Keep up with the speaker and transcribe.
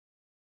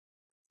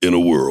In a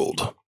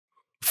world,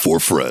 4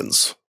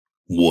 friends,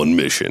 1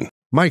 mission.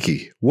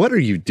 Mikey, what are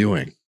you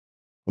doing?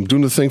 I'm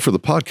doing the thing for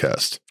the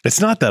podcast. It's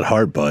not that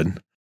hard,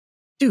 bud.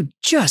 Dude,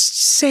 just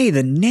say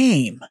the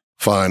name.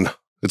 Fine.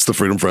 It's the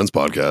Freedom Friends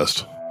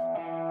podcast.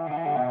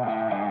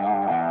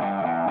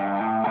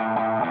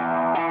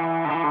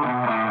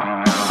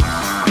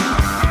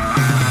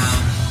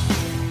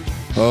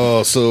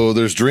 Oh, so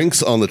there's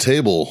drinks on the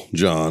table,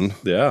 John.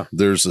 Yeah.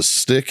 There's a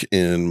stick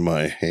in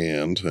my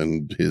hand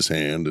and his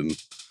hand, and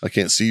I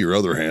can't see your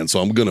other hand,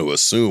 so I'm going to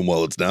assume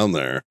while it's down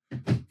there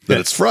that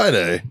it's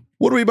Friday.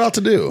 What are we about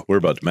to do? We're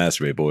about to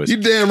masturbate, boys. You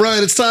damn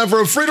right. It's time for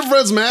a Freedom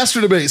Friends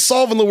Master Debate,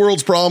 solving the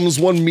world's problems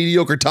one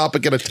mediocre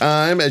topic at a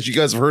time. As you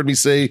guys have heard me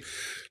say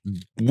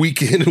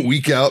week in and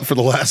week out for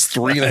the last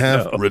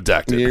 3.5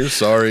 redacted years.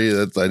 Sorry,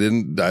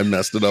 I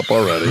messed it up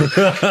already.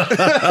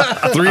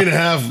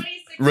 3.5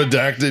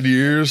 redacted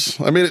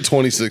years. I made it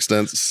 26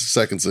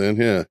 seconds in.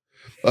 Yeah.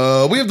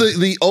 We have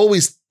the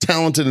always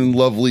talented and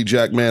lovely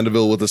Jack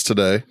Mandeville with us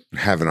today.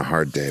 Having a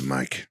hard day,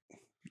 Mike.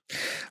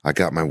 I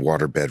got my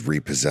waterbed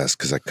repossessed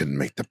because I couldn't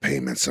make the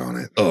payments on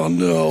it. Oh,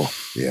 no.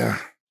 Yeah.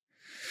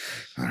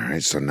 All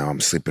right, so now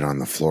I'm sleeping on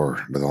the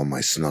floor with all my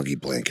Snuggie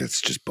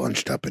blankets just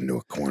bunched up into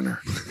a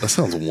corner. That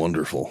sounds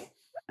wonderful.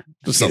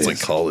 This sounds like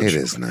college. It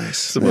is nice.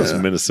 It's the most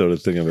Minnesota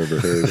thing I've ever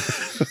heard.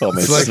 Oh,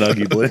 my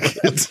Snuggie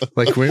blankets.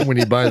 Like when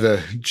you buy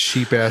the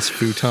cheap ass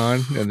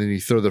futon and then you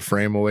throw the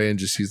frame away and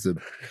just use the.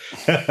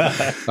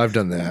 I've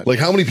done that. Like,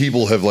 how many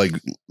people have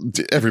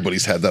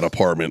everybody's had that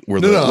apartment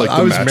where the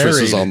I was mattress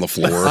is married. on the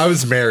floor? I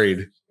was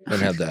married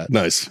and had that.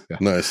 Nice. Yeah.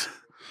 Nice.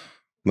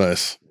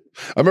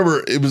 I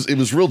remember it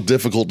was real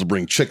difficult to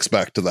bring chicks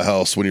back to the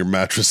house when your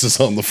mattress is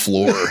on the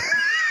floor.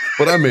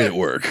 But I made it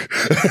work.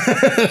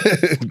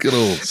 Good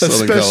old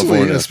Southern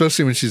California.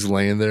 Especially when she's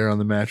laying there on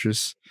the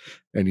mattress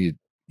and you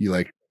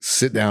like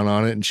sit down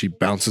on it and she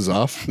bounces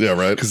off. Yeah,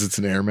 right. Because it's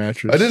an air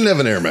mattress. I didn't have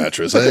an air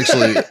mattress.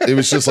 It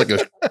was just like a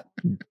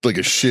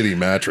shitty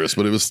mattress,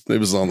 but it was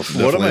on the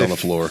floor. One of my on the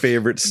floor.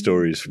 favorite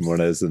stories from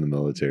when I was in the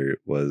military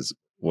was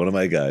one of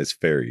my guys,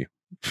 Ferry,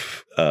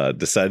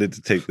 decided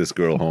to take this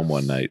girl home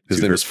one night.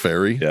 His name is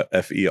Ferry?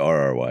 Yeah,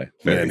 Ferry.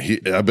 Man,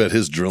 I bet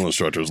his drill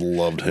instructors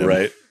loved him.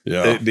 Right.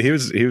 Yeah. He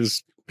was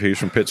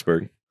from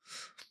Pittsburgh.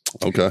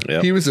 Okay.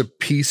 Yep. He was a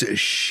piece of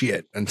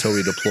shit until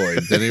we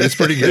deployed. Then he was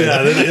pretty good.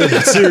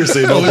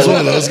 Seriously. Oh, he's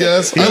one of those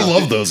guys? I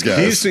love those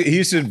guys. He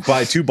used to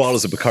buy 2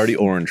 bottles of Bacardi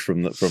Orange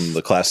from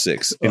the Class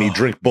 6, and he'd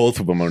drink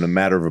both of them in a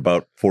matter of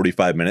about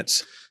 45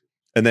 minutes.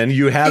 And then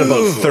you had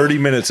about 30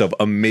 minutes of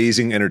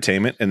amazing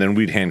entertainment, and then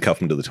we'd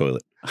handcuff him to the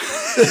toilet.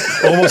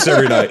 Almost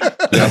every night.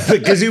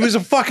 Because he was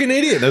a fucking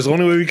idiot. That's the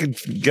only way we could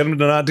get him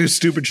to not do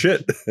stupid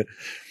shit.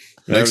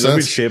 Makes We'd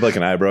sense. shave like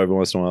an eyebrow every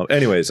once in a while.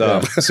 Anyways,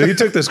 so he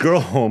took this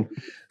girl home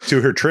to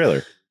her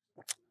trailer.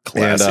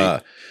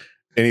 Classy.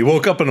 And he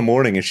woke up in the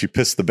morning and she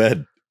pissed the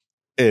bed.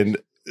 And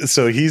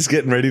so he's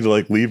getting ready to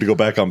leave to go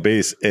back on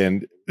base.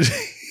 And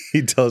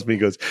he tells me, he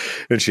goes,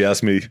 and she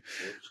asked me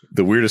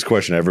the weirdest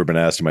question I've ever been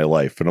asked in my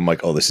life. And I'm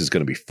like, oh, this is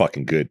going to be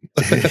fucking good.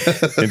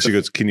 And she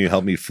goes, can you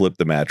help me flip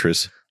the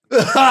mattress?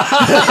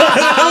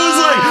 I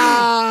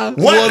was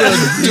like, what a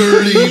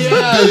dirty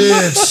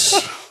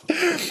bitch.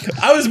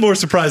 I was more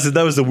surprised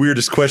that was the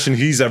weirdest question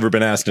he's ever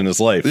been asked in his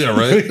life. Yeah,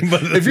 right?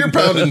 But if you're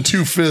pounding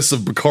 2 fists of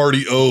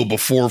Bacardi O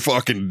before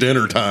fucking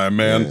dinner time,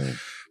 man,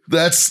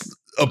 that's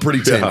a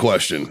pretty tame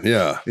question.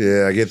 Yeah.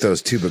 Yeah, I get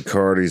those 2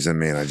 Bacardis and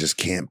man, I just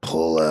can't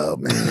pull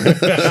out, man.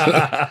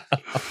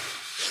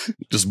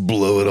 Just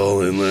blow it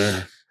all in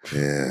there.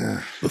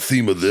 Yeah. The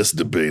theme of this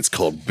debate's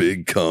called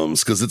Big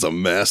Comes because it's a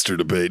master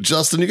debate.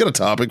 Justin, you got a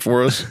topic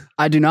for us?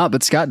 I do not,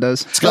 but Scott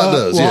does. Scott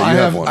does. Well, Yeah, you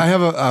have one. I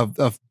have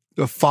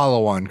a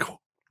follow-on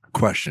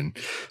question.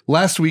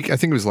 Last week, I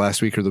think it was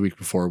last week or the week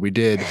before, we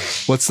did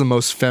what's the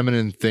most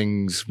feminine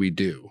things we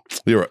do.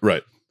 You're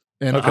right.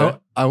 And Okay.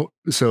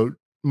 so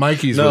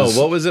Mikey's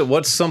what was it?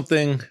 What's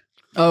something?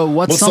 Oh,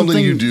 What's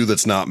something you do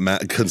that's not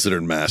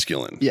considered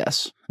masculine?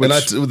 Yes. And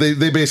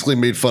they basically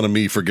made fun of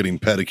me for getting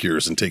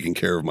pedicures and taking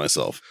care of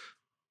myself.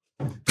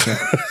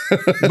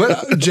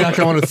 But Jack,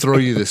 I want to throw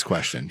you this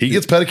question. He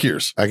gets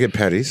pedicures. I get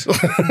petties.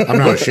 I'm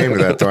not ashamed of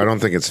that, though. I don't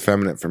think it's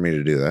feminine for me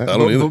to do that. I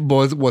don't either.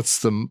 But what's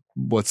the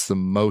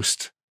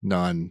most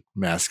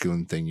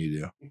non-masculine thing you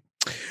do?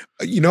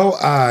 You know,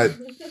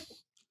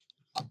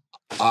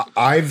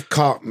 I've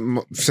caught,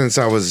 since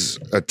I was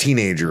a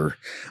teenager,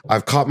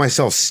 I've caught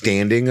myself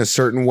standing a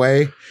certain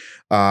way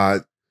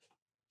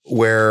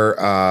where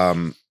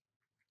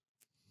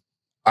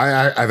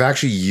I've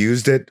actually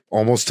used it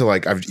almost to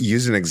I've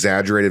used an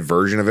exaggerated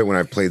version of it when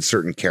I've played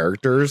certain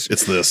characters.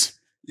 It's this.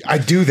 I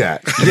do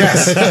that.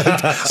 Yes.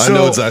 I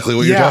know exactly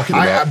what you're talking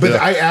about.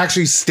 I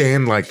actually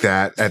stand like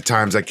that at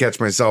times. I catch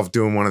myself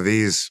doing one of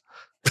these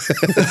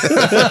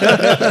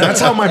That's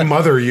how my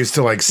mother used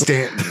to like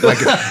stand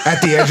like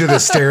at the edge of the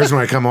stairs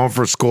when I come home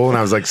from school and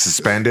I was like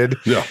suspended.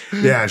 Yeah.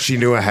 Yeah. She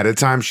knew ahead of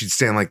time. She'd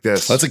stand like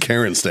this. That's a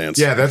Karen stance.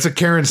 Yeah, that's a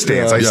Karen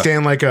stance. I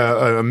stand like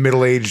a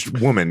middle-aged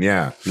woman.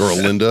 Yeah. Or a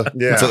Linda.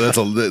 Yeah. That's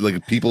a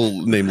like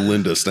people named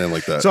Linda stand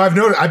like that. So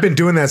I've been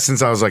doing that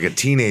since I was like a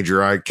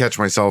teenager. I catch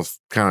myself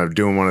kind of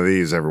doing one of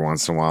these every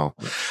once in a while.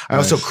 I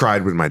also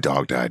cried when my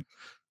dog died.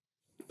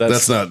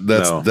 That's not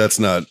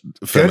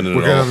feminine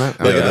We're at good all. on that?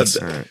 Like, Okay. that's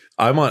All right.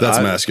 that's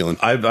masculine.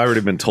 I've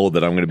already been told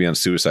that I'm going to be on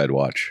suicide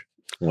watch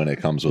when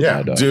it comes with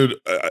my dog. Dude,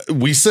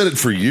 we said it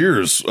for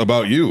years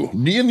about you.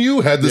 Me and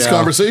you had this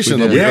conversation.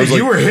 Yeah, I was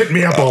you were hitting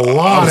me up a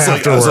lot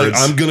afterwards. I was like,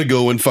 I'm going to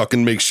go and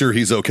fucking make sure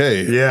he's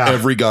okay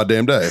every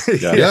goddamn day.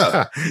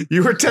 Yeah.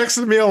 You were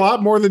texting me a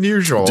lot more than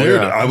usual.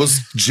 Dude, Yeah. I was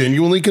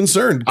genuinely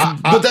concerned.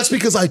 But that's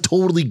because I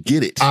totally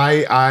get it.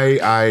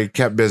 I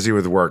kept busy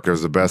with work. It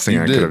was the best thing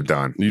I could have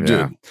done. You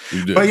did.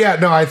 But yeah,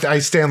 no, I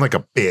stand like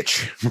a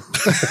bitch.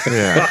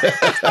 Yeah.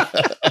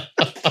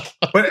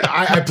 But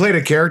I played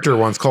a character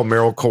once called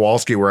Meryl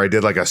Kowalski where I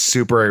did like a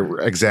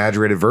super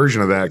exaggerated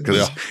version of that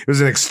because it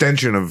was an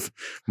extension of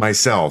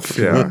myself.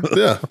 Yeah.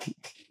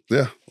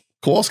 Yeah.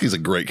 Kowalski's a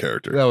great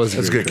character. That's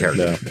a good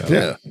character.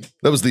 Yeah.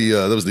 That was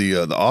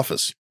the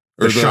Office.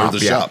 Or the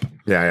shop.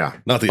 Yeah.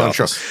 Not the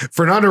Office.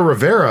 Fernando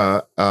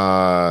Rivera,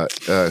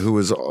 who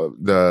was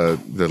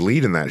the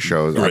lead in that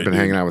show, I've been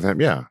hanging out with him.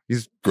 Yeah.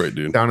 He's great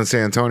dude. Down in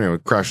San Antonio.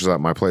 Crashes at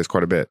my place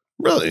quite a bit.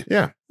 Really?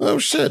 Yeah. Oh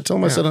shit. Tell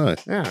him I said hi.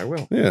 Yeah, I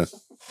will. Yeah.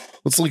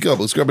 Let's link up.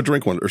 Let's grab a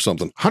drink or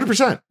something.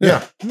 100%.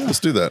 Yeah. Let's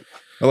do that.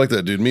 I like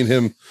that, dude. Me and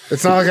him.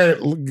 It's not like I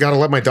got to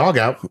let my dog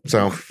out.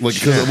 So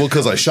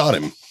because I shot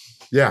him.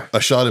 Yeah, I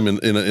shot him in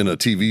a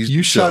TV.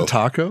 You show. shot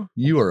Taco?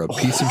 You are a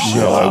piece of shit.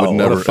 No, I would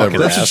never ever. I would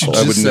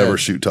never said.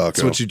 shoot Taco.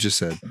 That's what you just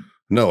said.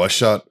 No, I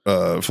shot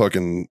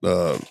fucking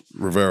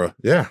Rivera.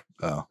 Yeah.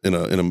 Oh. In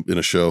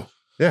a show.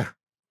 Yeah.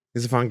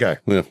 He's a fun guy.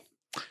 Yeah.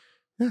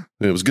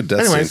 It was a good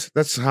death Anyways, scene.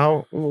 that's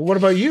how. What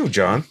about you,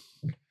 John?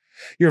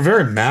 You're a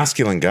very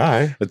masculine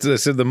guy. I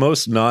said the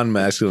most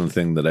non-masculine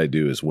thing that I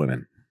do is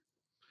women.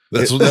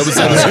 That was his answer.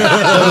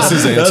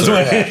 That was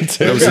my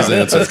answer. That was his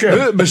answer. That's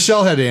good.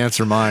 Michelle had to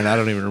answer mine. I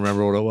don't even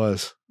remember what it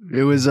was.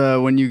 It was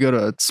when you go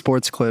to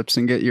Sports Clips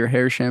and get your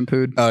hair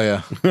shampooed. Oh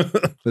yeah,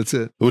 that's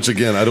it. Which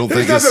again, I don't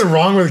think There's nothing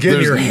wrong with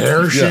getting your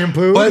hair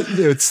shampooed. But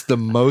it's the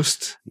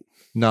most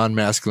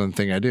non-masculine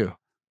thing I do.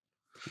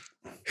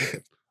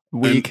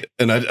 Weak.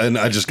 And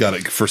I just got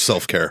it for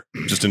self-care,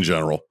 just in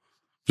general.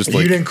 Just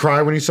you didn't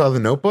cry when you saw The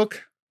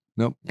Notebook?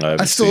 Nope.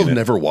 I still have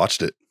never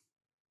watched it.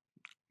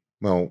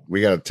 Well, we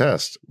got to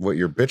test what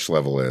your bitch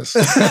level is.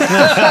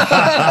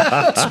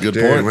 That's a good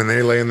point. When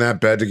they lay in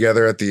that bed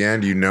together at the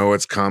end, you know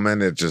it's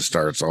coming. It just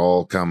starts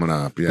all coming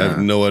up. Yeah. I have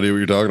no idea what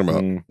you're talking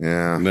about.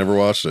 Yeah. Never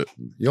watched it.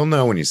 You'll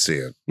know when you see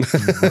it.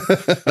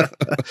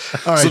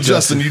 All right, so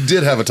Justin, you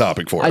did have a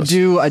topic for us.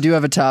 I do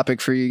have a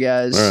topic for you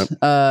guys.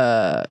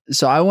 All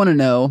So I want to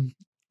know,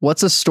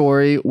 what's a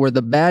story where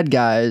the bad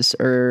guys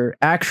are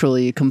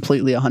actually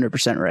completely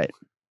 100% right?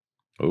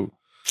 Oh.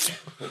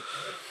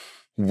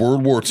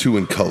 World War II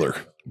in color.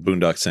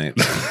 Boondock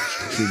Saints.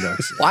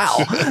 Wow.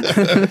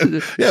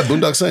 Yeah,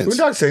 Boondock Saints.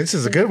 Boondock Saints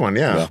is a good one.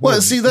 Yeah. Well,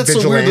 see, that's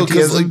so weird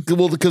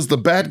though, because the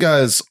bad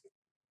guys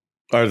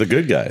are the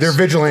good guys. They're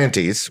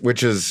vigilantes,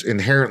 which is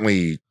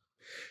inherently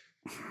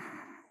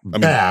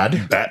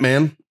bad.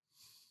 Batman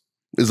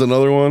is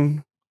another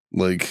one.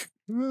 Like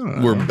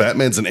where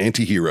Batman's an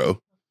anti-hero.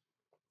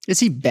 Is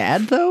he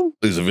bad though?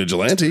 He's a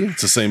vigilante.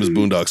 It's the same as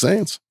Boondock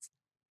Saints.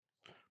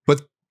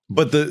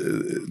 But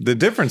the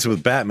difference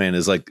with Batman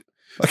is like,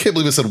 I can't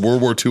believe it said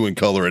World War II in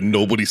color and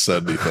nobody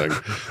said anything.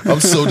 I'm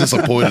so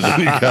disappointed in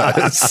you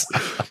guys.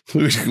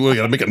 We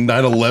got to make a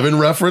 9/11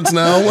 reference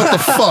now? What the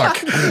fuck?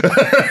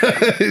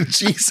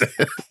 Jesus.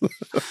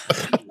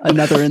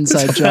 Another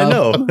inside job. I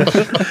know.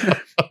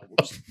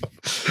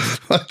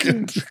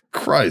 Fucking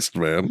Christ,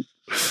 man.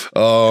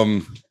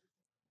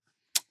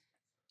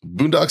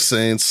 Boondock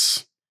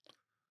Saints.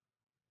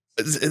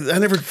 I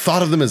never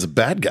thought of them as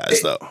bad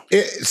guys, though.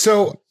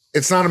 So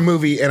it's not a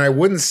movie, and I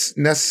wouldn't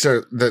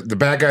necessarily. The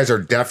bad guys are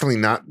definitely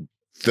not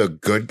the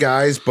good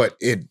guys, but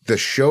the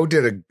show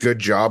did a good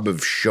job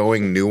of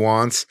showing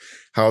nuance.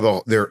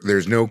 How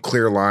there's no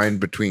clear line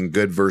between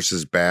good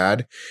versus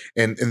bad,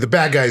 and the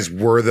bad guys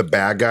were the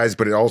bad guys,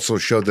 but it also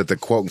showed that the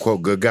quote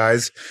unquote good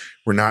guys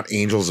were not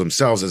angels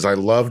themselves. As I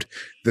loved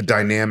the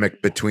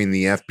dynamic between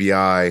the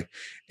FBI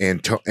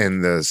and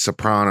the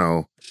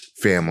Soprano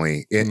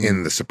family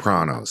in The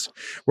Sopranos,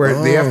 where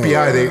the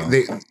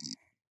FBI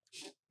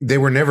they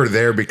were never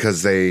there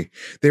because they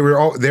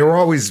were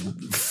always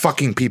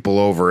fucking people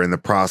over in the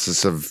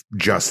process of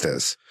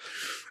justice,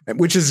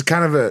 which is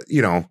kind of a,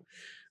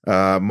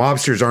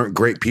 mobsters aren't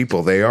great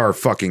people. They are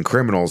fucking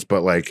criminals,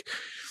 but like,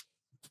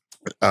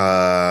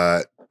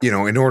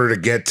 in order to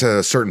get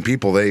to certain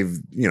people, they've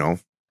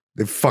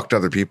fucked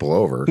other people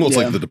over. Well, it's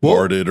like The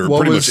Departed or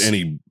pretty much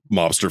any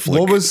mobster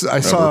flick.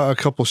 I saw a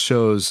couple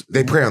shows.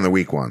 They prey on the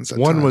weak ones.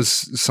 One was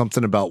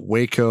something about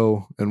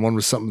Waco and one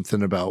was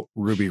something about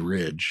Ruby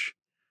Ridge.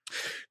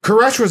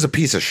 Koresh was a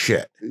piece of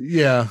shit.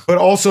 Yeah. But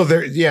also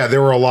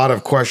there were a lot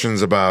of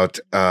questions about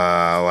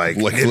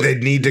did they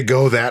need to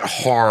go that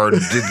hard?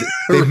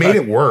 They made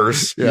it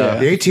worse. Yeah.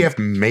 The ATF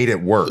made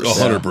it worse.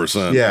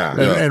 100%. Yeah.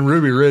 And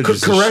Ruby Ridge.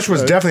 Koresh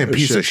was definitely a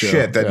piece of show.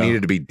 shit that Yeah.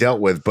 needed to be dealt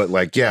with, but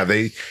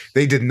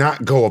they did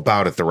not go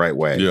about it the right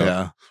way.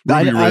 Yeah. Yeah.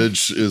 Ruby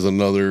Ridge is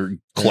another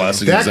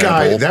classic That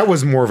example. guy, that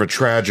was more of a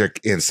tragic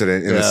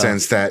incident in the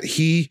sense that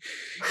he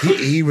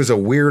was a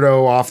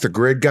weirdo off the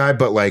grid guy,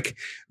 but like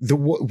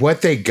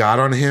what they got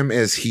on him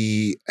is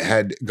he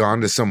had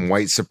gone to some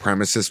white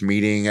supremacist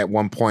meeting at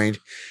one point,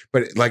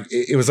 but like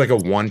it was like a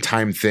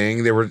one-time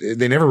thing.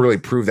 They never really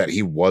proved that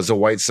he was a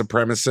white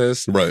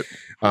supremacist, right?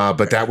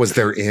 But that was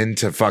their end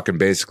to fucking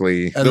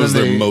basically. And that was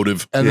their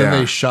motive. And then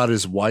they shot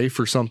his wife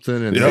or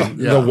something. And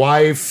the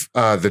wife,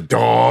 the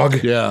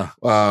dog. Yeah.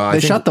 They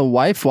shot the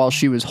wife while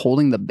she was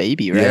holding the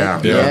baby,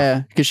 right?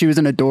 Yeah. Because she was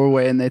in a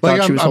doorway and they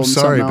thought she was holding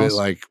something else. But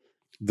like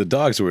the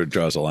dogs were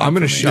draws a line. I'm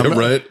gonna shoot.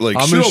 Right? Like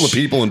I'm shoot gonna all the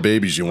people and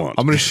babies you want.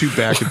 I'm gonna shoot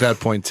back at that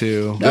point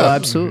too. No,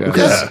 absolutely.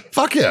 Yeah.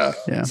 Fuck yeah.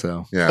 Yeah.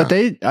 So But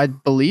I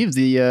believe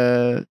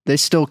they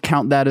still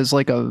count that as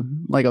like a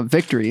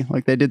victory.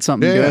 Like they did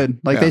something good.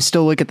 Like they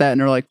still look at that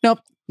and they're like, nope,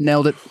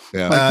 nailed it.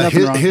 Yeah. Like,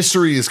 nothing wrong.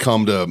 History has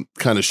come to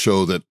kind of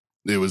show that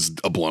it was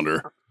a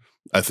blunder.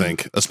 I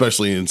think,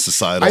 especially in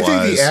societal eyes.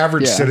 I think the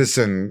average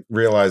citizen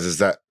realizes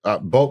that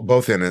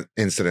both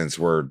incidents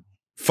were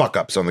fuck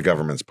ups on the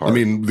government's part. I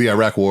mean, the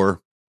Iraq War.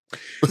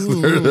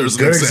 There's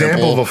good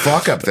example of a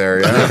fuck up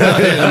there.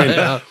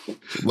 Yeah.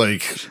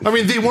 I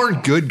mean, they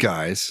weren't good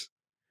guys,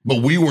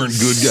 but we weren't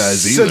good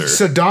guys either.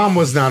 Saddam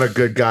was not a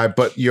good guy,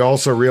 but you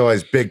also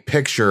realize, big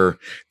picture,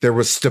 there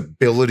was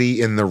stability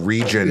in the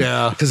region.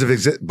 Yeah. Because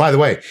of by the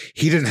way,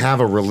 he didn't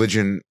have a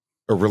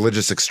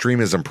religious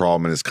extremism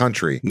problem in his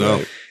country.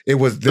 No, it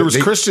was there was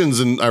Christians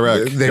in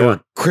Iraq. They were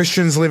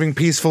Christians living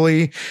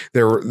peacefully.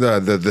 There were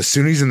the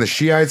Sunnis and the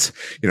Shiites.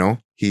 You know,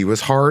 he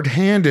was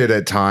hard-handed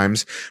at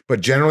times,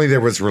 but generally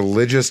there was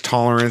religious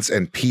tolerance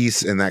and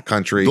peace in that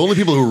country. The only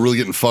people who were really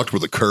getting fucked were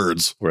the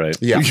Kurds, right?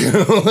 Yeah,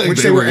 like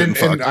which they were.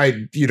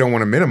 And you don't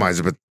want to minimize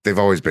it, but they've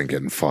always been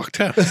getting fucked.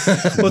 We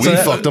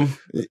fucked them.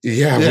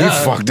 Yeah, we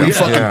fucked them. We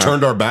fucking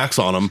turned our backs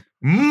on them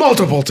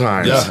multiple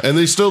times. Yeah, and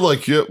they still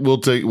like,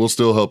 we'll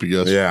still help you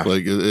guys. Yeah,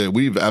 like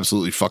we've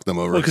absolutely fucked them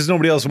over. Well, because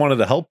nobody else wanted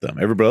to help them.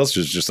 Everybody else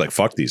was just like,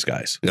 fuck these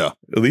guys. Yeah.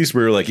 At least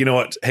we were like, you know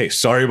what? Hey,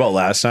 sorry about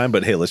last time,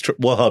 but hey,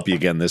 we'll help you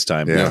again this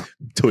time. Yeah.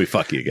 Till we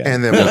fuck you again.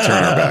 And then we'll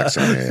turn our backs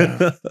on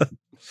you.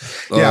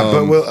 Yeah,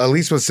 but at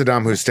least with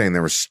Saddam Hussein,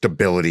 there was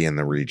stability in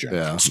the region.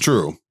 Yeah, it's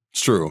true.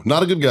 It's true.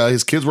 Not a good guy.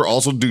 His kids were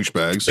also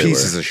douchebags.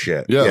 Pieces of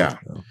shit. Yeah.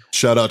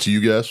 Shout out to you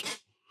guys.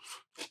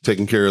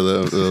 Taking care of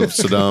the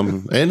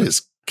Saddam and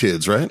his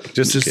kids, right?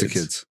 Just the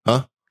kids.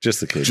 Huh? Just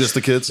the kids. Just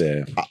the kids?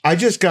 Yeah. I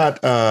just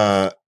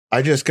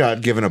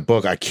got given a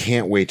book. I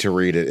can't wait to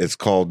read it. It's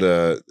called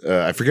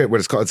I forget what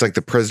it's called. It's like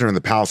The Prisoner in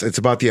the Palace. It's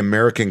about the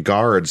American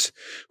guards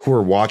who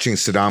were watching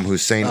Saddam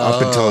Hussein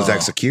up until his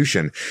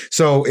execution.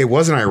 So it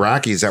wasn't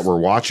Iraqis that were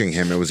watching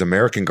him. It was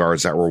American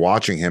guards that were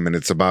watching him. And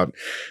it's about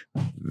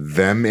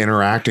them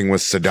interacting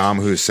with Saddam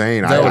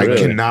Hussein. I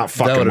cannot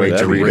fucking wait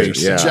to read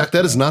it. Yeah. Jack,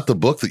 that is not the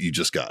book that you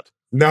just got.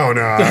 No.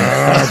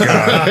 Oh,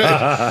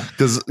 God.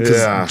 Because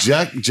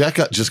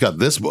Jack just got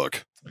this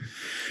book.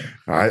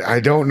 I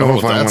don't know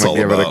if I want to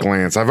give it a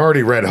glance. I've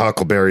already read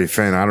Huckleberry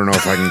Finn. I don't know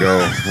if I can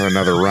go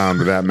another round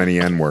with that many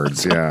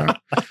N-words. Yeah.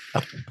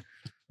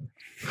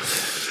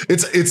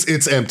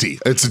 It's empty.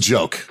 It's a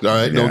joke. All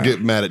right. Don't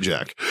get mad at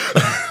Jack.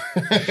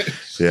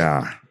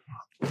 Yeah.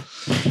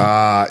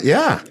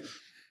 Yeah.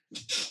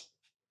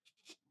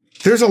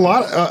 There's a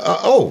lot.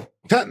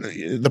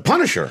 The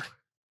Punisher.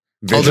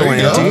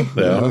 Vigilante.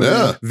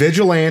 Yeah.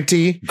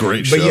 Vigilante.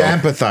 Great show. But you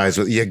empathize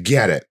with, you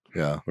get it.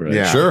 Yeah. Right.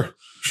 Yeah.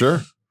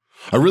 Sure.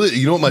 I really,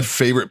 you know what my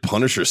favorite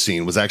Punisher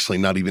scene was actually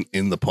not even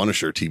in the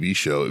Punisher TV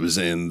show. It was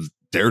in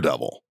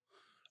Daredevil.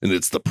 And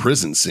it's the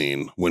prison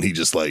scene when he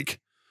just like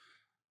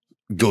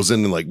goes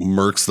in and like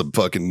murks the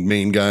fucking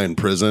main guy in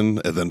prison,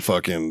 and then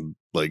fucking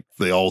like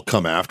they all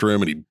come after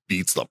him and he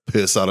beats the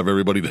piss out of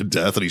everybody to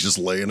death, and he's just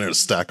laying there in a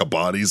stack of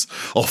bodies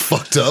all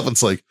fucked up.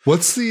 It's like,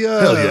 what's the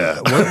hell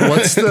yeah.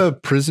 What's the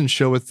prison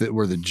show with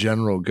where the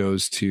general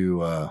goes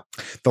to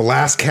The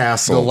Last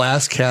Castle. The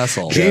Last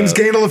Castle. James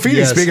Gandolfini.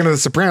 Yes. Speaking of The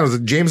Sopranos,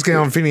 James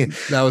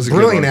Gandolfini. That was a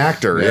brilliant good one.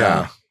 actor.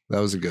 Yeah. That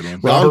was a good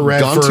one. Robert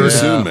Redford. Gone too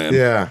soon, man.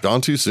 Yeah.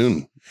 Gone too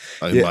soon,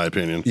 in my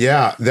opinion.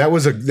 Yeah, that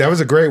was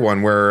a great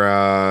one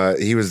where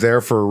he was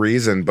there for a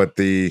reason, but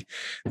the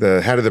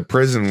head of the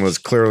prison was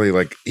clearly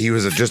like he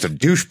was just a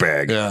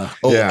douchebag.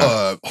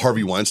 Yeah.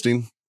 Harvey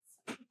Weinstein.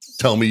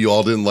 Tell me you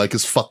all didn't like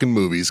his fucking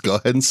movies. Go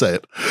ahead and say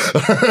it.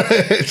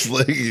 It's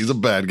like he's a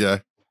bad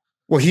guy.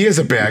 Well, he is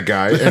a bad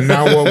guy, and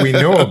now what we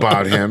know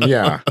about him,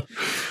 yeah.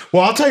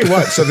 Well, I'll tell you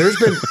what. So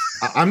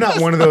I'm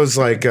not one of those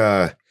like.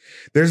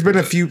 There's been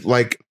a few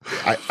like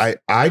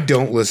I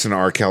don't listen to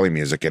R. Kelly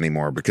music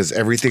anymore because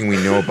everything we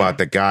know about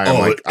the guy,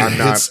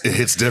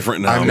 it's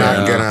different now. I'm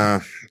not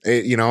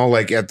gonna,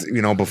 like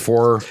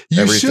before.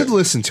 You should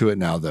listen to it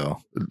now though,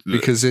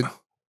 because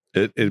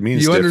It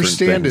means You different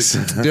understand things.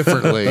 it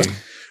differently.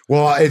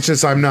 Well, it's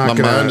just I'm not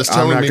gonna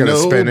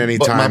spend any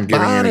time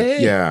giving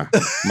any. Yeah,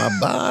 My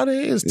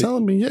body is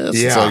telling me yes.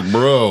 Yeah. It's like,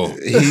 bro,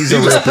 he's a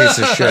real piece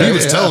of shit. he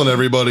was telling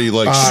everybody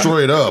like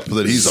straight up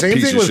that he's a Same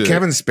piece thing of with shit.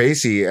 Kevin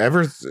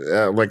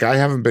Spacey. Like I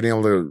haven't been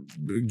able to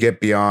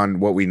get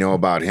beyond what we know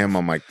about him.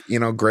 I'm like,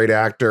 great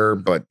actor,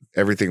 but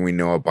everything we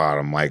know about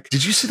him, like,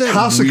 Did you see that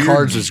House weird, of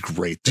Cards is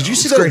great. Did you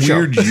see It's a that great show.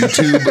 weird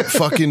YouTube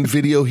fucking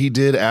video he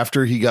did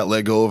after he got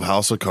let go of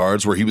House of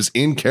Cards, where he was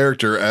in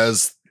character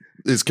as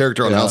his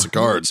character on House of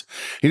Cards?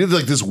 He did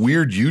like this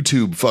weird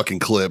YouTube fucking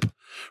clip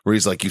where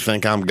he's like, "You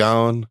think I'm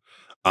gone?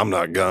 I'm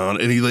not gone,"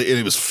 and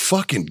it was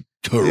fucking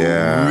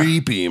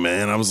creepy,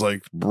 man. I was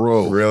like,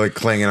 bro, really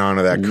clinging on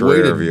to that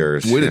career of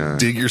yours. Way to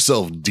dig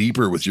yourself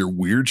deeper with your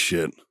weird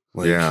shit.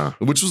 Like,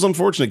 which was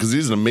unfortunate because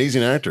he's an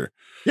amazing actor.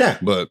 Yeah,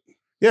 but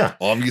yeah,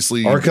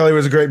 obviously R. Kelly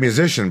was a great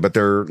musician, but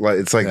they're like,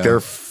 it's like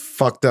their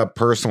fucked up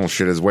personal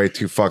shit is way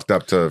too fucked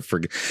up to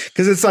forget.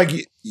 Because it's like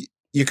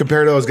you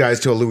compare those guys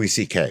to a Louis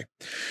C.K.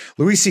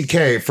 Louis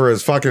C.K. for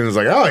his fucking was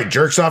like, oh, he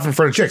jerks off in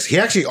front of chicks. He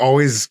actually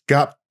always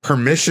got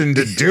permission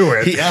to do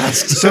it. He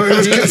asked, so it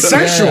was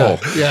consensual.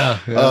 Yeah.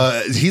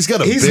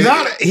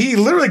 He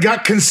literally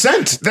got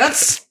consent.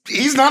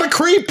 He's not a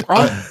creep.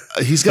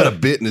 He's got a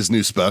bit in his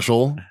new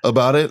special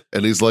about it,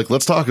 and he's like,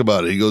 let's talk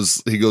about it. He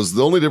goes,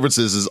 the only difference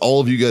is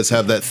all of you guys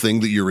have that thing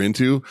that you're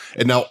into,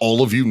 and now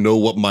all of you know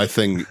what my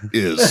thing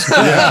is.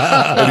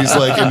 And he's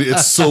like, and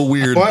it's so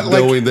weird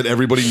knowing that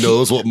everybody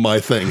knows what my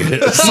thing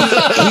is. He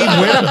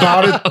went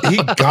about it. He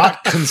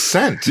got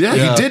consent. Yeah,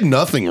 he did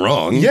nothing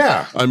wrong.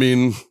 Yeah. I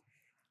mean,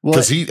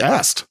 because he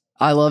asked.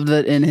 I love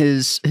that in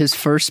his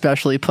first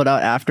special he put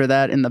out after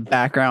that, in the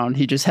background,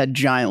 he just had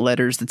giant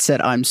letters that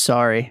said, "I'm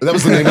sorry." That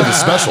was the name of the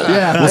special.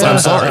 I'm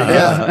sorry.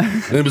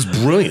 Yeah. And it was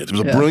brilliant. It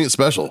was a brilliant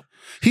special.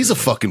 He's a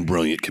fucking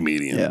brilliant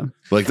comedian. Yeah.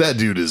 Like that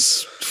dude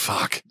is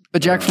fuck.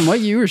 But Jack, from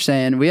what you were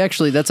saying,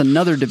 that's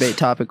another debate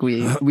topic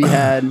we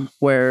had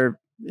where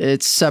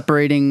it's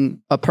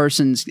separating a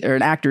person's or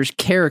an actor's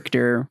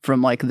character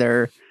from like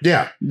their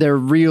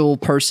real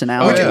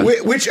personality.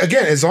 Which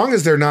again, as long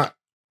as they're not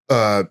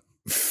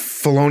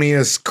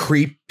felonious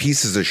creep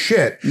pieces of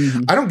shit.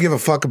 I don't give a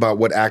fuck about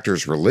what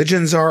actors'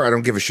 religions are. I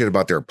don't give a shit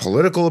about their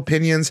political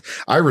opinions.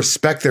 I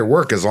respect their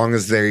work as long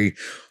as they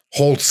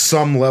hold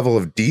some level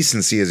of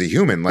decency as a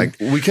human. Like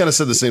we kind of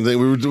said the same thing.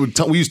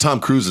 We used Tom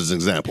Cruise as an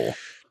example.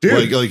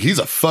 Dude, like he's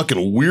a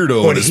fucking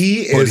weirdo, but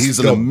he's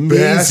an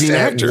amazing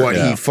actor at what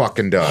he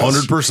fucking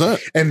does. 100%.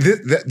 And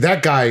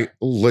that guy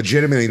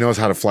legitimately knows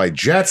how to fly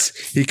jets.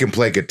 He can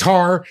play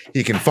guitar.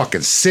 He can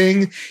fucking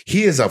sing.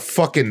 He is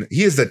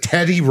the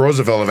Teddy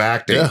Roosevelt of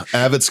acting. Yeah,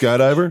 avid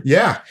skydiver.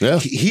 Yeah.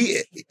 He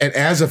and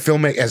as a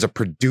filmmaker, as a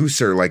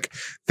producer, like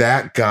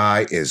that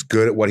guy is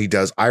good at what he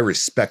does. I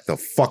respect the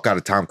fuck out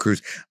of Tom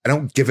Cruise. I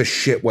don't give a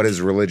shit what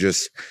his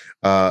religious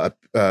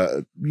background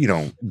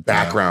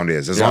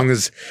is, as long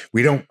as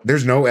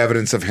there's no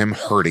evidence of him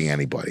hurting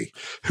anybody.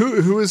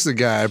 Who is the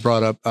guy I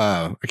brought up?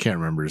 I can't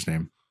remember his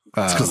name.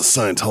 It's because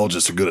the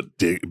Scientologists are good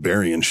at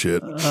burying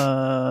shit.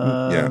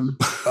 I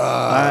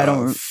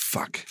don't.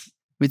 Fuck.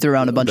 We threw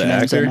around a bunch of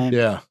names.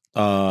 Yeah.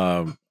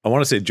 I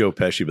want to say Joe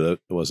Pesci, but that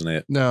wasn't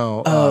it.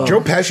 No.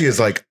 Joe Pesci is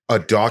like a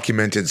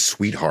documented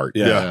sweetheart.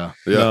 Yeah.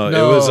 No, it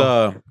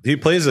was. He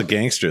plays a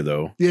gangster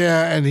though.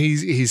 Yeah, and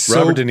he's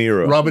Robert De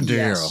Niro. Robert De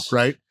Niro,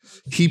 right?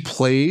 He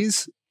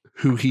plays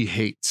who he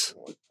hates.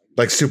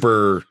 Like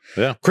super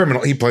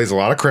criminal. He plays a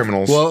lot of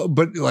criminals. Well,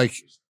 but like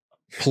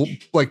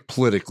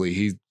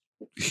politically,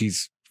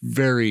 he's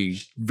very,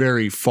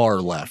 very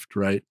far left,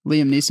 right?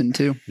 Liam Neeson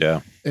too.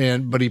 Yeah.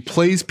 But he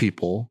plays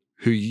people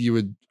who you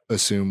would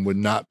assume would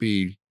not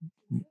be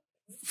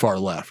far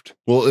left.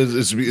 Well,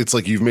 it's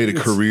like you've made a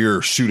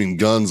career shooting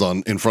guns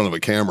in front of a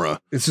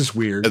camera. It's just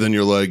weird. And then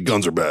you're like,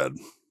 guns are bad.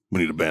 We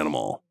need to ban them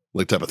all.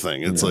 Like type of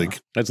thing. It's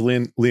like that's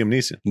Liam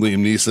Neeson.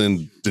 Liam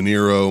Neeson, De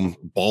Niro,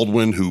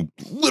 Baldwin, who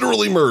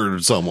literally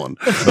murdered someone.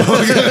 They've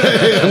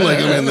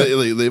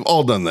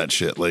all done that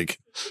shit. Like,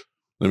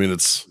 I mean,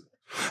 it's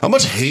how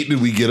much hate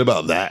did we get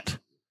about that?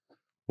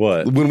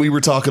 What? When we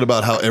were talking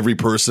about how every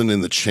person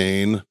in the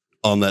chain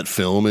on that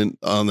film and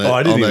on that,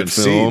 I didn't even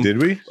see.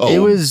 Did we? Oh, it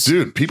was,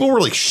 dude. People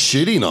were like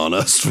shitting on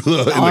us in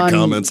the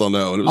comments on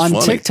that one. It was on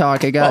funny.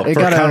 TikTok. It got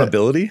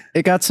accountability.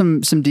 It got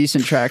some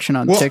decent traction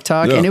on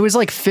TikTok, and it was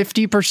like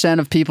 50%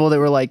 of people that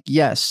were like,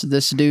 "Yes,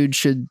 this dude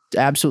should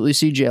absolutely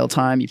see jail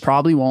time. He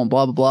probably won't."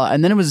 Blah blah blah.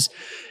 And then it was.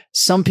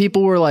 Some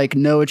people were like,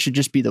 no, it should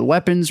just be the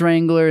weapons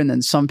wrangler. And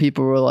then some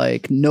people were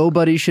like,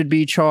 nobody should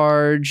be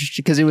charged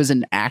because it was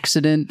an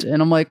accident.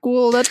 And I'm like,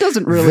 well, that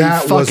doesn't really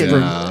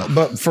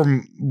But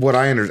from what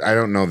I understand, I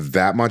don't know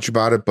that much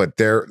about it, but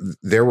there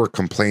were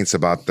complaints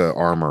about the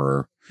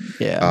armorer.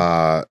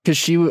 Yeah.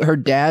 Because her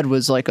dad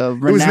was like a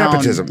renowned. It was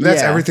nepotism.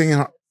 That's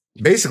everything.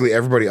 Basically,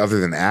 everybody other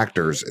than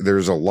actors,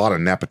 there's a lot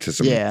of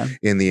nepotism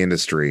in the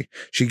industry.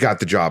 She got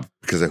the job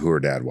because of who her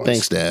dad was.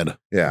 Thanks, Dad.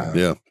 Yeah.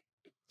 Yeah.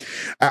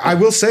 I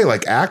will say,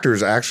 like,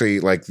 actors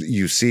actually, like,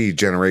 you see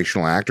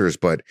generational actors,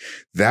 but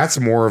that's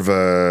more of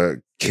a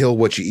kill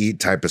what you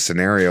eat type of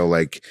scenario.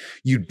 Like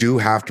you do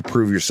have to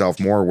prove yourself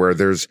more, where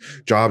there's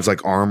jobs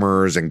like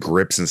armors and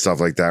grips and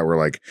stuff like that where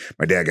like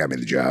my dad got me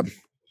the job.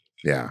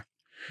 Yeah.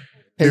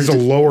 There's a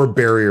lower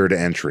barrier to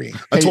entry.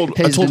 I told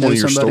one of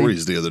your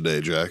stories the other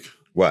day, Jack.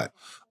 What?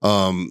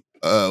 Haley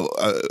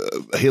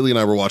and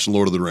I were watching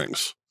Lord of the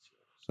Rings,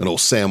 and old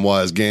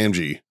Samwise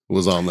Gamgee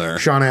was on there.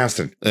 Sean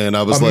Astin. And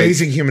I was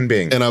amazing human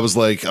being. And I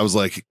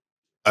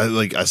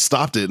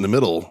stopped it in the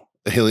middle.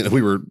 Haley,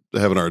 we were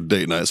having our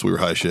date night, so we were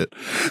high shit.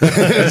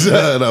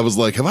 And I was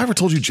like, "Have I ever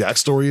told you Jack's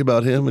story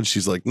about him?" And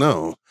she's like,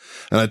 "No."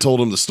 And I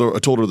told her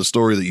the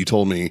story that you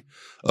told me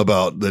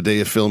about the day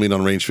of filming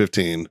on Range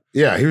 15.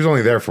 Yeah, he was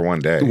only there for one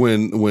day.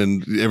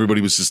 When everybody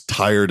was just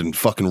tired and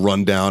fucking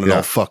run down and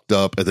all fucked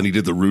up, and then he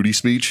did the Rudy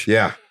speech.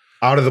 Yeah.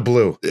 Out of the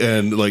blue.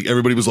 And like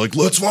everybody was like,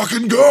 "Let's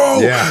fucking go."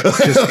 Yeah.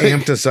 Just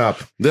amped us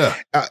up. Yeah.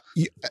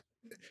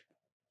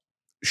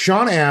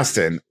 Sean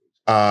Astin,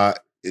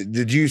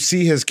 did you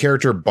see his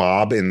character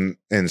Bob in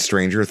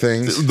Stranger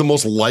Things? The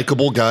most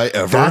likable guy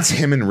ever. That's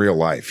him in real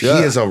life. Yeah.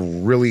 He is a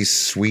really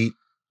sweet,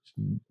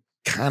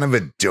 kind of a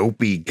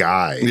dopey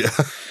guy. Yeah.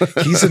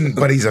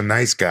 But he's a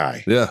nice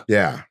guy. Yeah.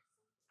 Yeah.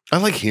 I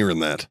like hearing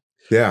that.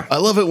 Yeah. I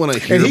love it when I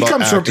hear and he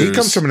about actors. He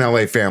comes from an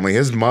LA family.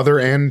 His mother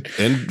and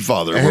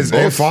father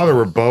his father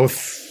were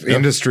both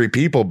industry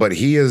people, but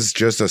he is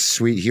just a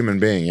sweet human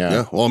being. Yeah.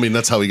 Yeah. Well, I mean,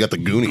 that's how he got the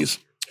Goonies.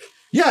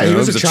 Yeah, he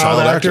was a child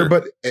actor,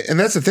 and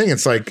that's the thing.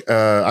 It's like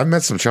I've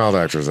met some child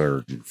actors that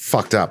are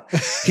fucked up.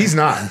 He's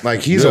not.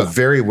 Like he's a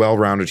very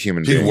well-rounded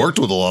human being. He worked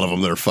with a lot of them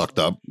that are fucked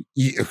up.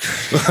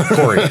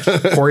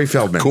 Corey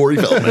Feldman. Corey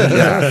Feldman.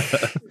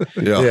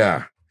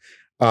 Yeah.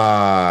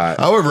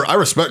 However, I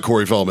respect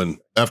Corey Feldman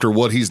after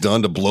what he's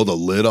done to blow the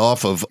lid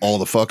off of all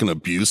the fucking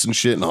abuse and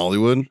shit in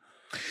Hollywood.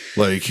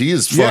 Like he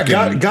is fucking.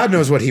 Yeah, God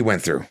knows what he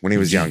went through when he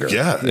was younger.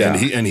 Yeah.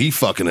 And he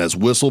fucking has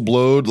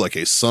whistleblowed like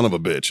a son of a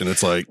bitch, and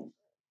it's like.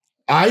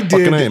 I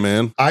did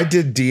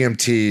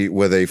DMT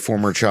with a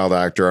former child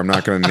actor. I'm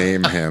not going to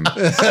name him.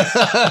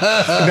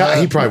 No,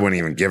 he probably wouldn't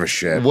even give a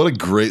shit. What a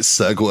great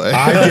segue.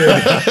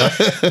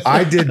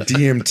 I did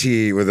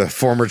DMT with a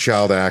former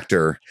child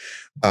actor.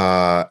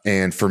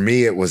 And for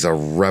me, it was a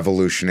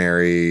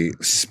revolutionary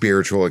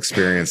spiritual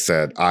experience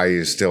that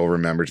I still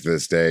remember to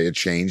this day. It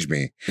changed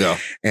me. Yeah.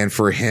 And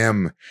for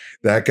him,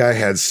 that guy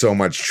had so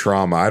much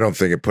trauma. I don't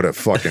think it put a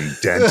fucking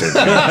dent in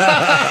me.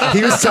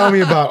 He was telling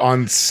me about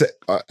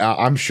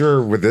I'm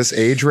sure with this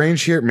age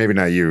range here, maybe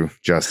not you,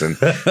 Justin,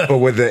 but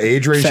with the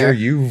age range here,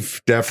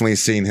 you've definitely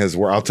seen his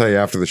work. I'll tell you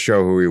after the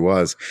show who he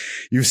was.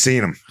 You've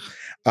seen him.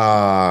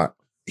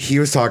 He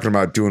was talking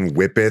about doing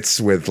whippets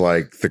with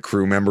like the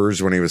crew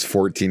members when he was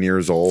 14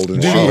 years old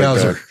and shit like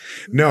that.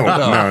 No.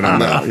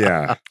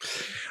 Yeah.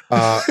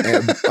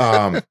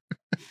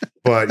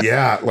 But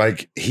yeah,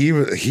 like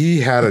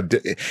he had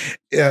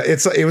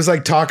it was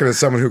like talking to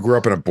someone who grew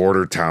up in a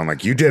border town.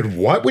 Like, you did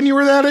what when you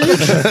were that age?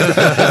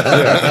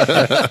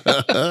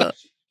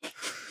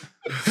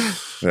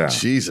 Yeah.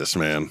 Jesus,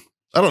 man.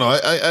 I don't know.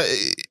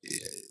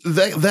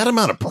 That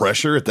amount of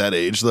pressure at that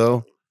age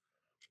though.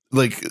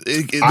 Like,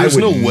 there's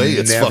no way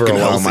it's never fucking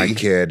allow healthy. My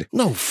kid.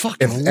 No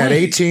fucking way. At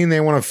 18, they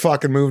want to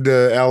fucking move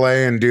to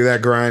LA and do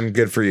that grind.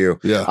 Good for you.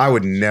 Yeah. I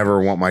would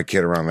never want my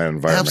kid around that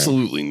environment.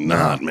 Absolutely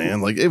not,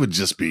 man. Like, it would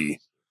just be,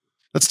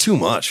 that's too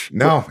much.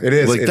 No, it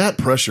is. Like, that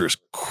pressure is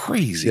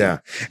crazy. Yeah.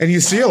 And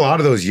you see a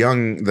lot of those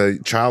the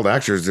child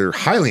actors, they're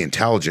highly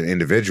intelligent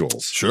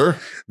individuals. Sure.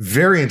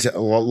 A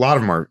lot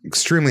of them are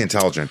extremely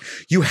intelligent.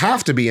 You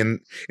have to be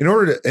in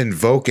order to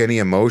invoke any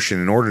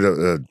emotion, in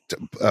order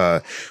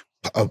to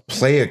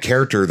play a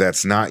character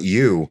that's not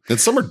you. And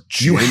some are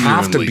you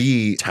have to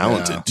be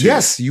talented. Too.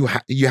 Yes, you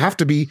have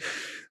to be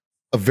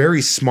a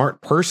very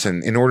smart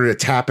person in order to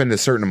tap into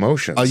certain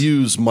emotions. I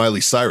use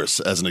Miley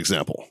Cyrus as an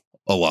example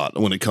a lot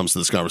when it comes to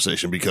this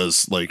conversation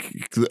because like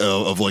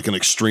of like an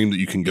extreme that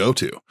you can go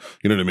to.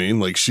 You know what I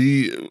mean? Like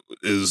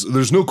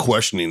there's no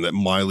questioning that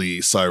Miley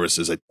Cyrus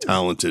is a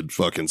talented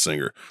fucking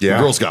singer. Yeah.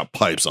 The girl's got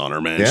pipes on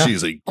her, man. Yeah.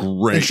 She's a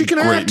great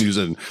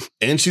musician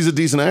and she's a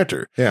decent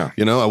actor. Yeah.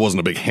 You know, I wasn't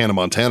a big Hannah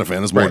Montana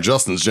fan. It's more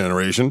Justin's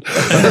generation.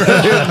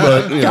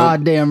 But,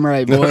 goddamn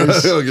right,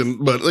 boys.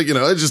 But like, you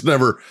know,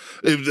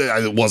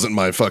 it wasn't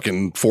my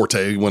fucking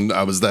forte when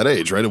I was that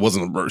age, right?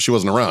 She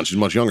wasn't around. She's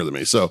much younger than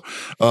me. So,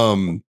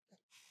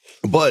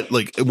 but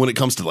like when it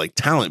comes to like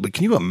talent, but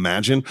can you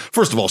imagine?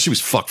 First of all, she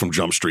was fucked from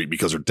Jump Street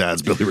because her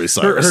dad's Billy Ray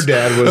Cyrus. Her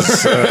dad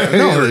was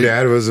her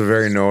dad was a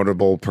very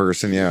notable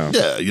person. Yeah,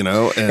 yeah, you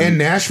know, and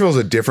Nashville's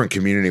a different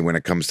community when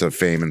it comes to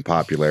fame and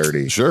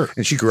popularity. Sure,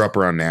 and she grew up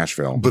around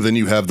Nashville. But then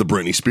you have the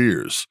Britney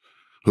Spears,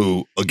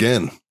 who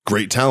again,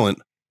 great talent.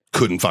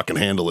 Couldn't fucking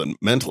handle it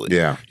mentally.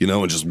 Yeah. You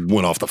know, and just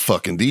went off the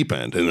fucking deep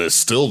end and is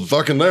still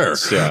fucking there.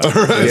 Yeah.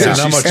 Right? Yeah.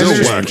 So she's still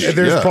wacky.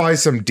 There's probably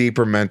some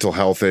deeper mental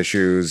health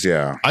issues.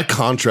 Yeah. I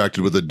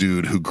contracted with a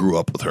dude who grew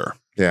up with her.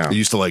 Yeah. I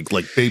used to like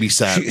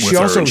babysat with she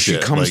her also, and she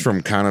shit. comes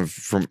from kind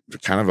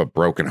of a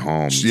broken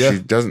home. Yeah.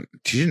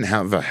 She didn't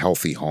have a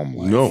healthy home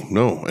life.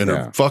 No. And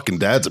her fucking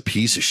dad's a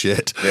piece of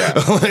shit. Yeah.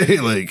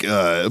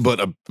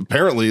 But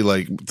apparently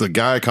like the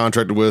guy I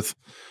contracted with,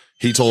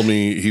 he told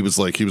me he was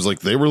like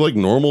they were like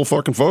normal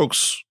fucking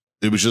folks.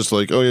 It was just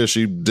like, oh yeah,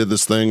 she did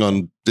this thing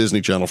on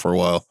Disney Channel for a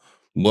while,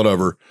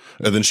 whatever,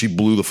 and then she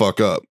blew the fuck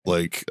up.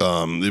 Like,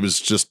 it was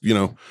just, you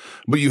know.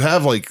 But you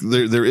have like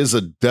there is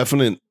a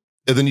definite,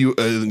 and then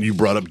you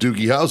brought up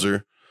Doogie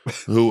Howser,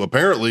 who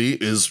apparently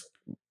is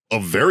a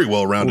very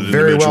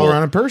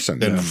well-rounded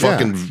person, and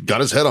fucking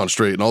got his head on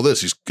straight and all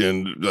this. He's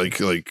and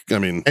like I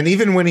mean, and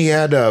even when he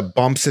had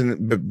bumps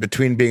in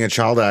between being a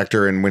child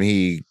actor and when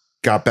he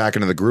got back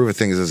into the groove of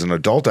things as an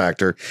adult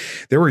actor,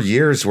 there were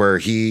years where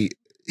he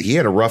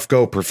had a rough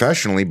go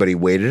professionally, but he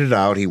waited it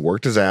out. He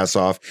worked his ass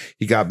off.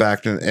 He got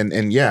back to,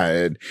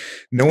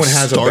 no one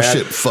has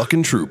Starship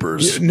fucking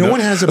Troopers. No one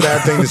has a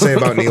bad thing to say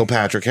about Neil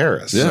Patrick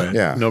Harris.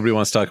 Yeah. Nobody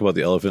wants to talk about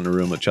the elephant in the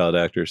room with child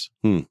actors.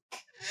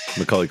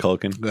 Macaulay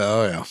Culkin.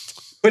 Oh yeah.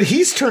 But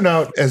he's turned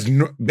out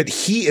but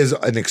he is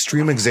an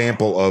extreme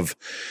example of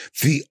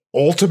the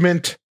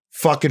ultimate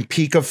fucking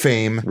peak of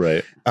fame.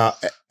 Right.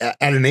 At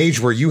an age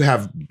where you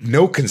have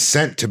no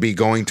consent to be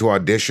going to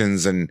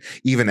auditions and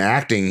even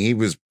acting. He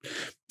was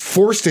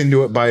forced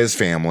into it by his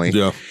family.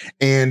 Yeah.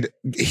 And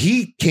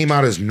he came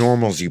out as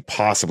normal as you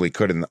possibly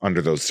could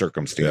under those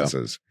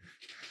circumstances. Yeah.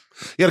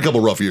 He had a couple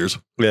rough years.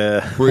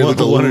 Yeah. Where he looked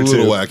a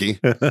little wacky.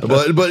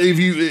 but if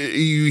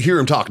you hear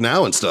him talk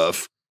now and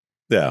stuff,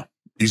 yeah,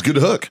 he's good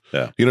to hook.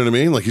 Yeah. You know what I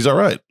mean? Like, he's all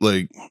right.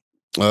 Like,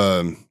 I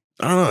don't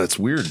know. It's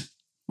weird.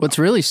 What's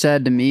really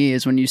sad to me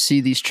is when you see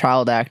these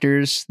child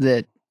actors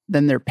that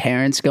then their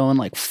parents go and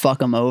like fuck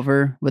them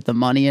over with the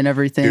money and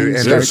everything, dude,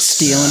 and start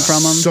stealing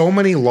from them. So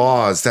many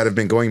laws that have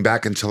been going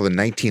back until the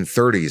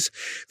 1930s.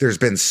 There's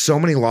been so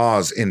many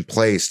laws in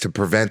place to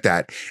prevent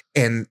that,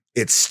 and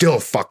it still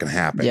fucking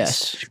happens.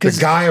 Yes. The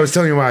guy I was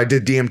telling you about I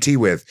did DMT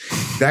with,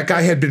 that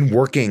guy had been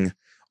working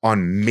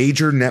on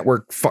major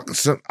network.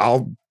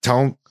 I'll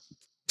tell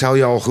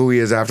y'all who he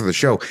is after the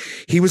show.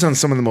 He was on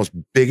some of the most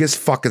biggest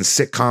fucking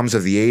sitcoms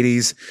of the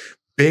 80s.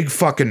 Big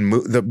fucking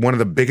one of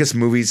the biggest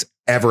movies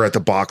ever at the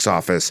box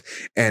office,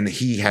 and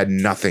he had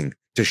nothing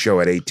to show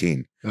at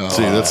 18.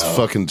 See, that's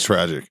fucking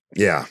tragic.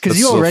 Yeah. Because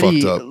you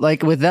already,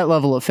 like, with that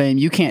level of fame,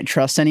 you can't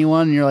trust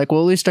anyone. And you're like,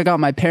 well, at least I got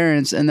my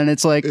parents. And then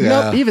it's like,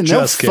 nope, even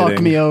they'll fuck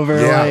me over.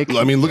 Yeah. Like,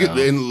 I mean, look at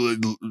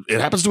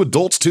it happens to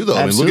adults too, though.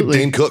 Absolutely.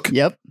 I mean, look at Dane Cook.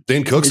 Yep.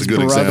 Dane Cook's His a good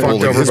brother. example.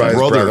 Fucked Like, his over by his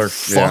brother brother.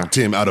 fucked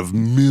him out of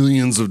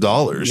millions of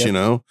dollars, you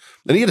know?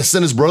 And he had to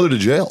send his brother to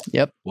jail.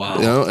 Yep. Wow.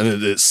 You know,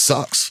 and it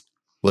sucks.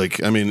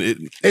 Like, I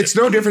mean, it's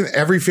no different.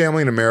 Every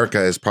family in America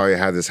has probably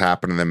had this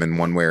happen to them in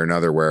one way or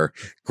another, where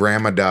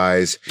grandma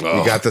dies, you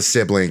got the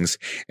siblings,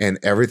 and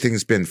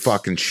everything's been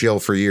fucking chill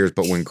for years.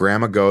 But when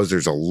grandma goes,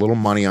 there's a little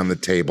money on the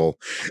table.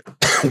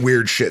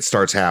 Weird shit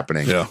starts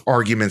happening. Yeah.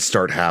 Arguments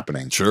start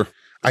happening. Sure.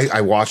 I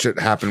watched it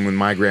happen when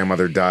my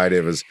grandmother died.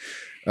 It was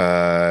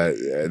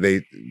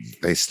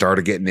they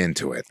started getting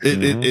into it.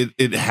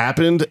 It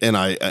happened, and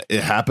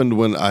it happened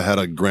when I had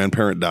a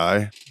grandparent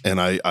die, and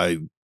I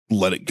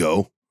let it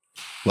go.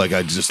 Like,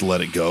 I just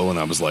let it go, and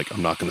I was like,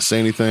 I'm not going to say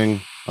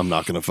anything. I'm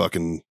not going to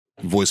fucking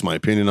voice my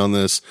opinion on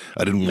this.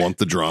 I didn't want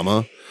the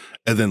drama.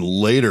 And then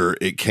later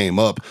it came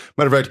up.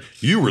 Matter of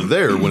fact, you were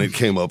there when it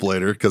came up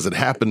later because it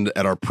happened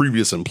at our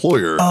previous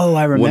employer. Oh,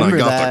 I remember when I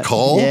got that. the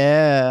call.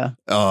 Yeah.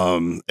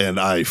 And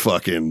I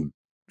fucking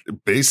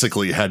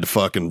basically had to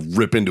fucking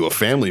rip into a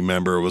family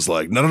member. It was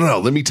like, no,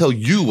 let me tell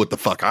you what the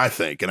fuck I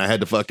think. And I had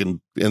to fucking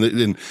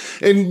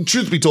and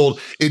truth be told,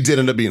 it did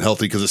end up being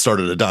healthy because it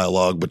started a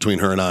dialogue between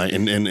her and I.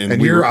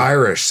 And you're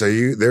Irish, so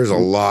there's a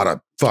lot of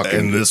fucking,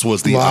 and this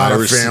was the lot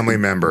Irish of family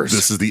members.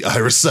 This is the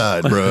Irish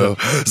side, bro.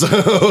 So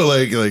so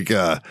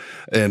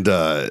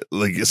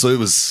it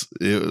was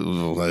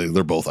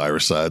they're both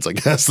Irish sides. I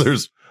guess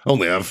there's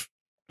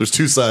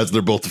two sides.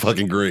 They're both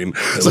fucking green.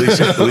 At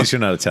least you're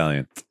not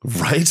Italian,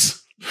 right?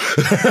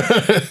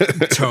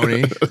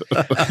 Tony,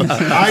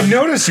 I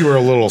noticed you were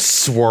a little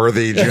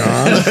swarthy, John.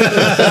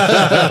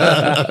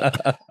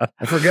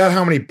 I forgot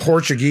how many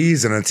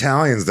Portuguese and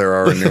Italians there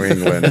are in New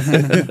England.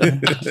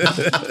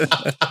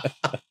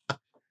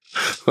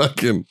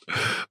 Fucking,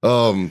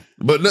 but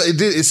no,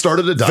 it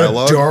started a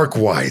dialogue. The dark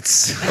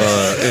whites,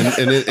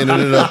 and it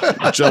ended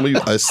up.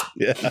 Gentlemen,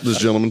 this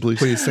gentleman,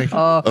 please. Thank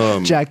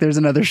you. Jack, there's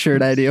another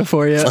shirt idea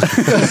for you.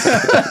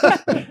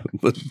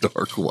 The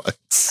dark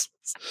whites.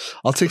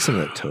 I'll take some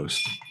of that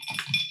toast.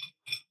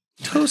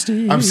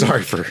 Toasty. I'm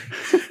sorry for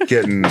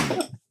getting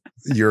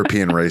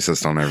European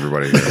racist on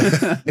everybody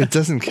here. It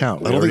doesn't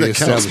count. I don't think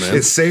that counts, man.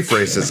 It's safe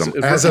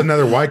racism. As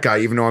another white guy,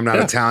 even though I'm not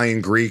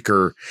Italian, Greek,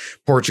 or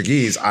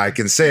Portuguese, I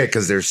can say it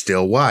because they're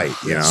still white.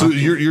 You know. So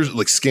you're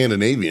like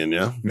Scandinavian,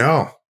 yeah?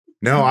 No,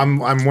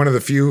 I'm one of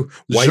the few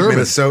white German.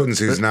 Minnesotans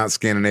who's not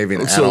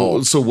Scandinavian at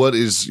all. So what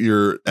is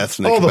your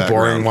ethnic? All the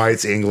background? boring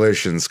whites,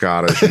 English and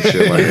Scottish and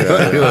shit like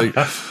that. You're like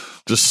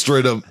just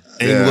straight up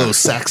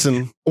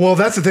Anglo-Saxon. Well,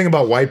 that's the thing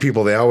about white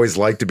people. They always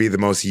like to be the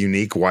most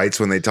unique whites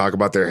when they talk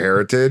about their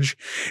heritage.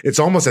 It's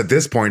almost at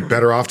this point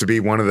better off to be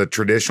one of the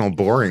traditional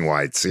boring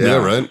whites. Yeah,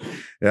 right.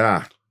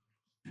 Yeah.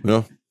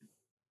 Yeah.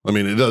 I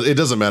mean, it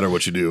doesn't matter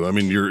what you do. I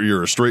mean,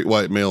 you're a straight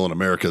white male in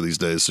America these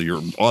days, so you're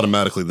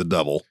automatically the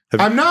devil.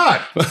 I'm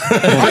not.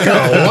 I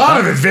got a lot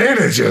of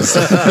advantages.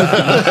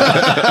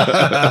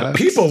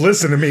 People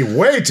listen to me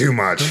way too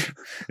much.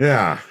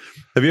 Yeah.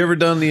 Have you ever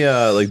done the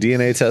like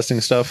DNA testing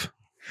stuff?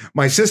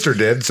 My sister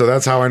did, so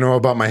that's how I know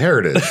about my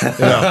heritage.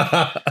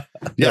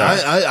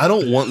 Yeah, I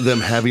don't want them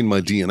having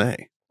my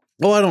DNA.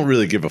 Well, I don't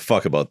really give a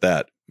fuck about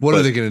that. What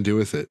are they going to do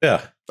with it?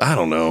 Yeah. I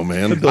don't know,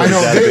 man. I know.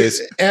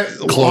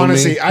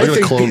 Honestly, I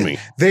think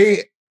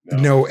they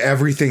know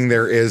everything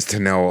there is to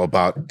know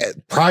about.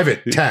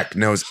 Private tech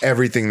knows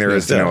everything there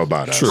is to know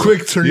about us.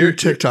 Quick, turn your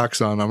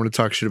TikToks on. I'm going to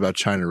talk shit about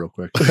China real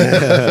quick.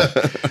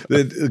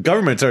 The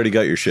government's already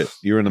got your shit.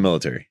 You're in the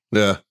military.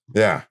 Yeah.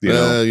 Yeah. You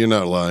know? You're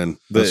not lying.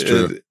 That's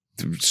true.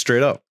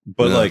 Straight up.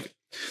 But like,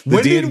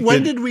 when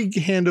did we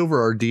hand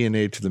over our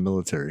DNA to the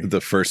military?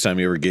 The first time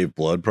you ever gave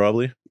blood,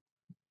 probably.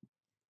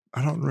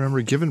 I don't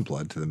remember giving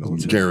blood to the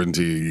military.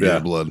 Guarantee you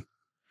get blood.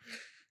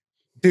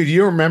 Dude,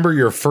 you remember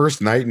your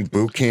first night in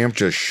boot camp,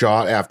 just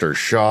shot after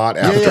shot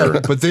after.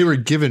 Yeah, but they were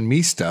giving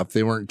me stuff.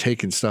 They weren't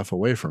taking stuff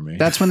away from me.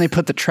 That's when they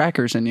put the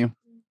trackers in you.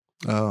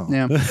 Oh.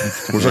 Yeah.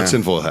 Where's our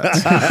tinfoil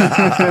hats?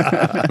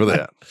 Where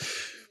they at?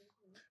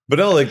 But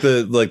no, like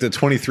the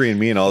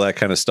 23andMe and all that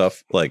kind of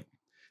stuff. Like,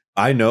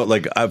 I know,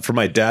 like, for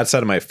my dad's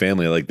side of my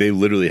family, like, they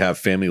literally have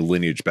family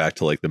lineage back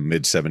to like the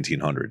mid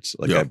 1700s.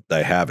 Like,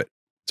 I have it.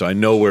 So I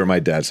know where my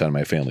dad's side of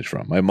my family's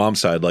from. My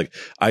mom's side, like,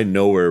 I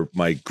know where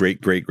my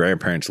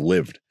great-great-grandparents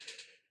lived,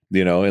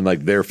 you know, and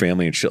like their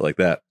family and shit like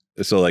that.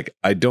 So like,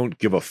 I don't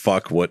give a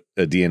fuck what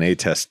a DNA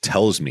test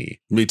tells me.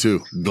 Me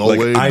too.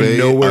 Galway, like, I Bay,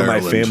 know where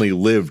Ireland. my family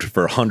lived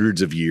for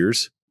hundreds of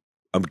years.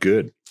 I'm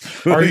good.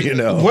 Are you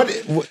know, what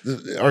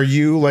are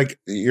you like?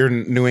 You're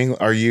New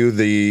England. Are you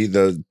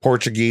the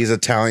Portuguese,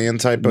 Italian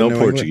type of no New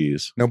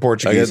Portuguese? England? No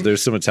Portuguese.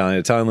 There's some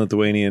Italian,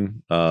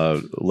 Lithuanian,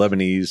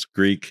 Lebanese,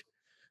 Greek.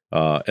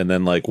 And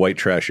then like white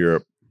trash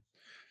Europe.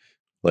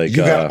 Like you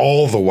got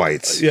all the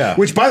whites. Yeah.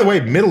 Which, by the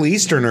way, Middle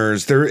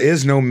Easterners, there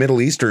is no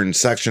Middle Eastern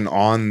section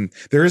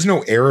there is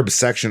no Arab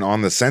section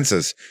on the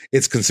census.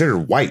 It's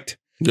considered white.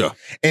 Yeah.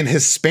 And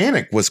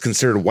Hispanic was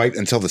considered white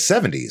until the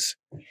 70s.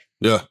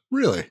 Yeah.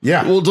 Really?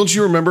 Yeah. Well, don't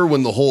you remember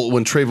when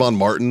Trayvon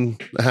Martin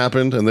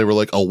happened and they were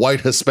like, a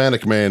white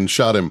Hispanic man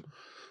shot him,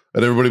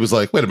 and everybody was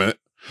like, wait a minute.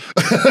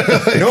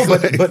 No,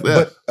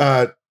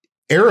 but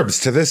Arabs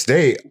to this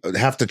day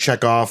have to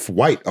check off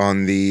white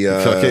on the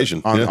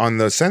Caucasian on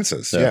the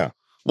census. Yeah.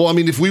 Well, I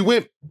mean, if we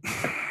went,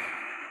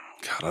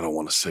 God, I don't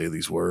want to say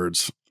these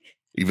words,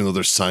 even though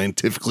they're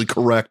scientifically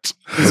correct.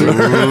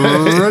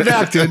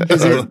 Redacted.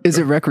 Is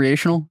it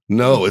recreational?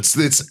 No, it's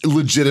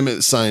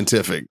legitimate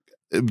scientific.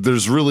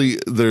 There's really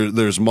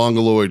there's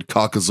Mongoloid,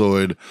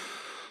 Caucasoid.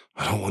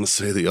 I don't want to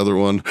say the other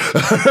one,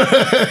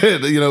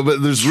 you know,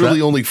 but there's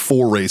really only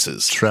 4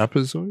 races.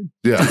 Trapezoid?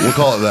 Yeah, we'll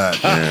call it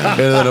that. And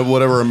then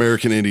whatever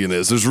American Indian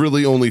is. There's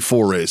really only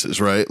 4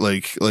 races, right?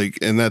 Like,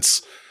 and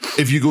that's,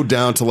 if you go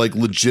down to like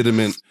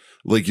legitimate,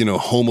 like, you know,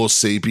 Homo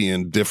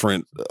sapien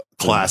different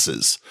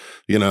classes,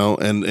 you know,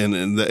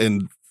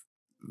 and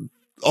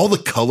all the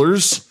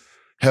colors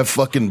have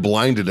fucking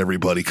blinded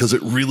everybody because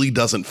it really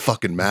doesn't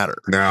fucking matter.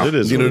 No, it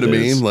is. You know what I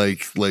mean? Is.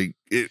 Like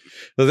it.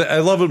 I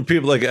love when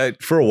people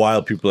like, for a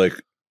while, people like,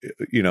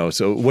 you know,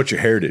 so what's your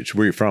heritage?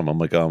 Where are you from? I'm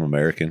like, oh, I'm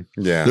American.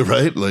 Yeah.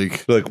 Right.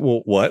 Like,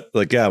 well, what?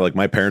 Like, yeah, like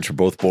my parents were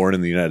both born in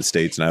the United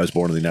States and I was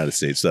born in the United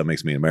States. So that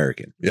makes me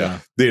American. yeah.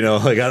 You know,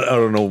 like, I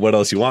don't know what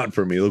else you want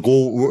from me. Like,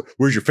 well,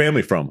 where's your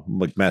family from? I'm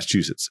like,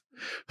 Massachusetts.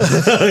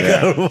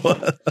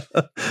 I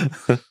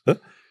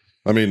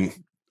mean,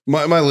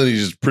 my lineage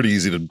is pretty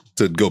easy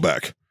to go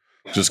back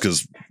just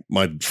because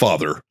my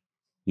father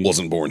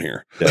wasn't born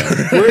here.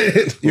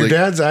 Yeah. Your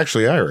dad's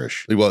actually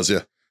Irish. He was,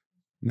 yeah.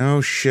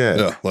 No shit.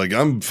 Yeah, like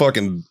I'm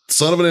fucking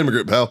son of an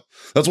immigrant, pal.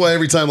 That's why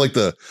every time like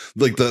the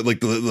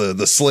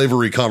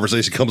slavery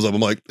conversation comes up, I'm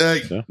like,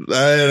 hey, I didn't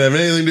have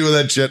anything to do with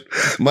that shit.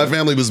 My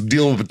family was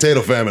dealing with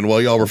potato famine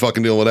while y'all were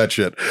fucking dealing with that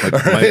shit.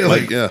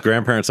 My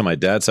grandparents on my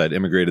dad's side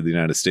immigrated to the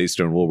United States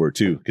during World War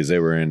II because they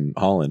were in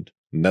Holland,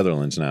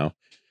 Netherlands now,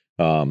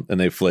 and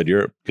they fled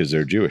Europe because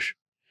they're Jewish.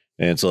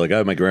 And so like I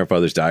have my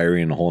grandfather's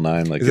diary and the whole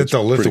nine. Like, is it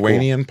the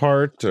Lithuanian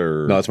part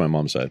or no? It's my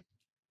mom's side.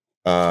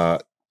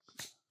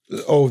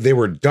 Oh, they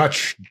were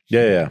Dutch.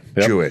 Yeah.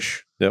 Yep.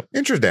 Jewish. Yep.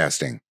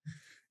 Interesting.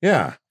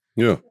 Yeah.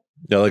 Yeah.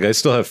 Like I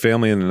still have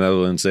family in the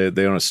Netherlands.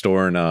 They own a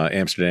store in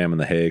Amsterdam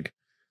and The Hague,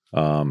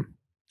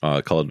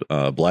 called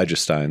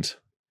Blijgesteins.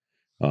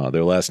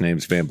 Their last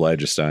name's Van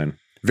Blijgestein.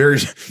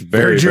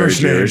 Very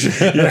Jewish name.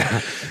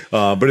 Yeah.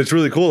 But it's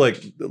really cool.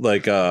 Like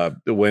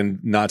when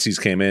Nazis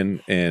came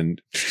in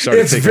and started.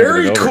 It's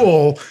very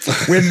cool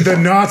when the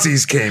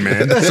Nazis came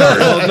in. Sorry.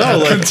 Well, no,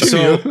 like,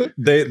 so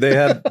they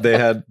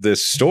had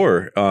this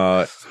store,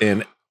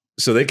 and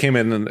so they came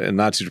in and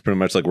Nazis were pretty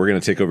much like, we're going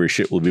to take over your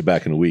shit. We'll be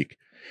back in a week.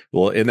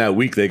 Well, in that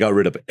week, they got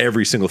rid of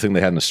every single thing they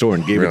had in the store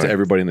and gave it to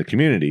everybody in the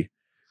community.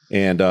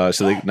 And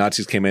so the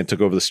Nazis came in,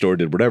 took over the store,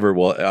 did whatever.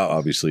 Well,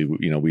 obviously,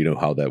 you know, we know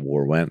how that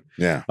war went.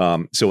 Yeah.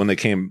 So when they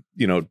came,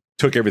 you know,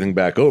 took everything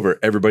back over,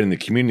 everybody in the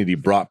community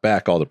brought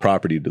back all the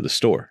property to the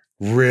store.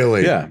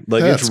 Really? Yeah,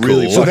 like That's it's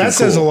really cool. So fucking that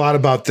says a cool. lot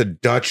about the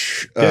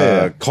Dutch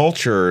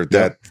culture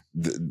that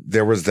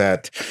there was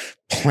that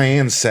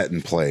plan set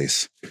in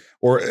place,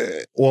 or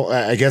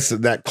I guess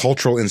that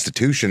cultural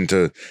institution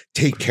to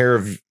take care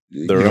of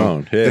Their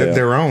own. Yeah.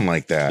 their own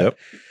like that.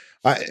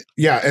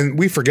 Yep. And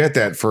we forget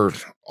that for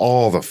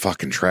all the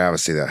fucking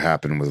travesty that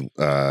happened with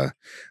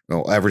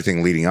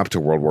everything leading up to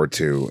World War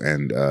II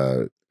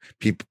and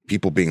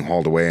people being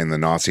hauled away in the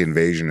Nazi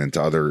invasion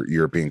into other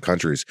European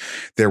countries.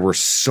 There were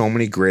so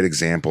many great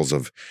examples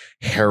of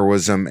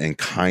heroism and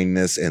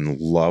kindness and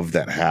love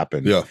that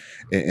happened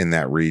in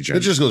that region.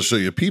 It just goes to show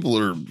you, people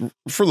are,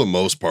 for the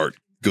most part,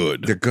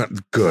 good. They're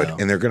good,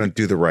 and they're going to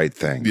do the right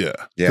thing. Yeah.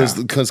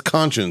 Because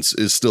conscience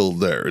is still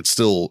there. It's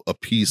still a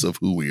piece of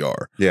who we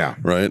are. Yeah.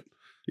 Right?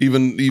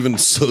 Even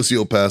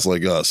sociopaths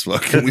like us,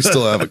 fucking, we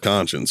still have a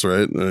conscience,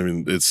 right? I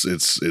mean, it's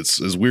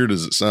as weird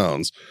as it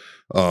sounds.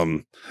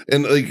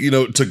 And like, you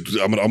know,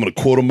 I'm gonna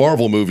quote a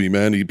Marvel movie,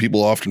 man.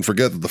 People often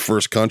forget that the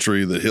first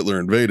country that Hitler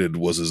invaded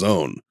was his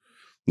own.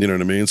 You know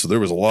what I mean? So there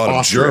was a lot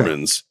Austria. of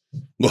Germans.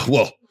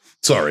 Well,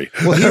 sorry.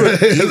 Well,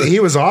 he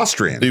was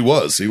Austrian. He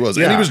was,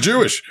 Yeah. and he was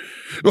Jewish.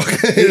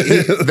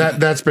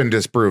 That's been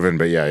disproven,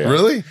 but yeah.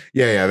 Really?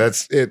 Yeah.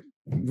 That's it.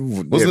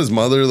 Wasn't his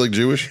mother like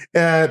Jewish?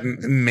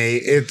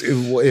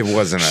 It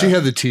wasn't. She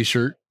had the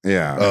T-shirt.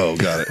 Yeah. Oh,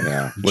 got it.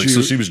 Yeah. Like,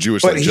 so she was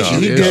Jewish, But like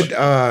John. he did.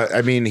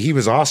 I mean, he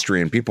was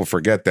Austrian. People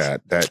forget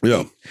that.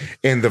 Yeah.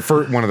 And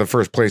one of the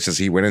first places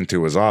he went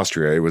into was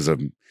Austria. It was a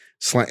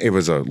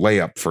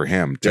layup for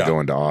him to go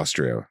into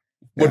Austria.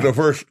 But the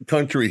first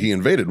country he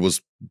invaded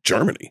was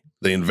Germany.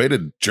 They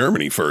invaded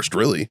Germany first,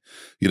 really.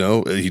 You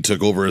know, he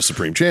took over as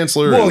Supreme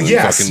Chancellor. Well, and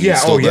yes, fucking yeah,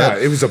 installed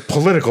that. it was a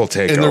political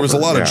takeover. And there was a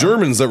lot of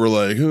Germans that were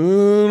like,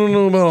 oh, I don't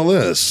know about all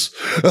this.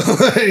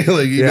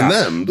 like even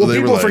them. Well, they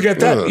people were like, forget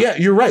that. "Ugh." Yeah,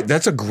 you're right.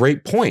 That's a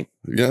great point.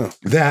 Yeah.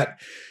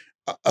 That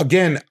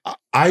again,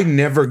 I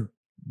never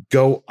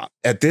go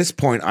at this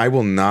point. I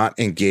will not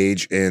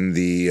engage in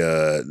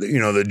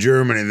the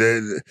Germany,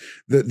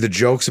 the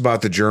jokes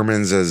about the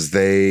Germans as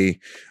they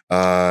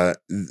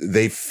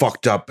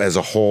fucked up as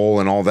a whole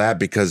and all that,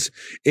 because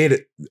a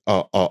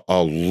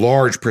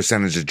large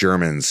percentage of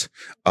Germans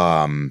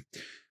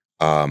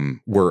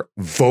were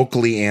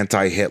vocally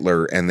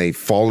anti-Hitler, and they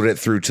followed it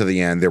through to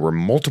the end. There were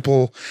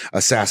multiple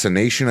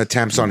assassination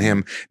attempts on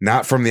him,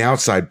 not from the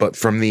outside, but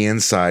from the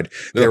inside.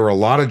 There were a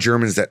lot of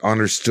Germans that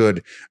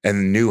understood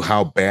and knew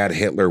how bad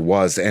Hitler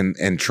was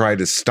and tried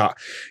to stop.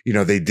 You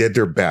know, they did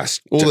their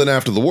best. Well, then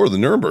after the war, the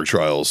Nuremberg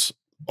trials,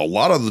 a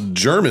lot of the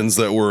Germans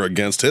that were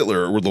against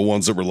Hitler were the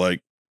ones that were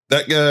like,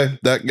 that guy,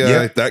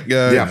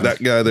 that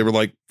guy. They were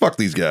like, fuck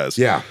these guys.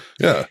 Yeah.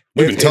 Yeah.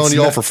 We've been telling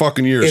y'all for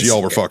fucking years,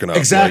 y'all were fucking up.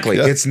 Exactly.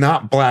 Like, It's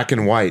not black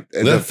and white.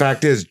 And the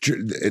fact is,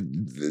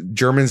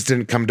 Germans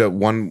didn't come to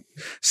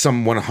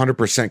some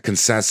 100%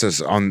 consensus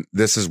on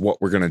this is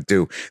what we're going to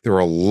do. There were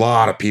a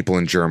lot of people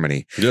in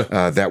Germany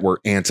that were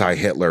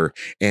anti-Hitler,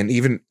 and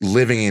even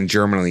living in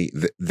Germany,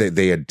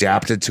 they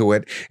adapted to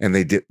it, and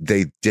they did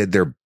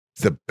the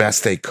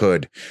best they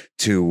could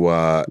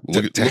to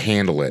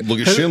handle it.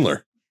 Look at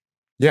Schindler.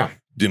 Yeah.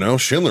 You know,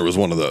 Schindler was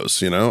one of those,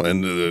 you know,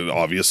 and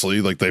obviously,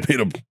 like, they made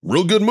a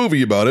real good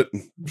movie about it.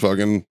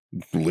 Fucking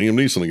Liam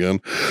Neeson again.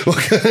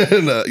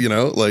 And, you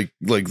know,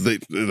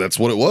 that's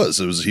what it was.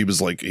 He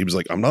was like,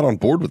 I'm not on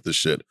board with this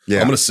shit. Yeah.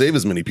 I'm going to save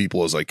as many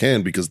people as I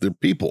can because they're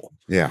people.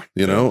 Yeah.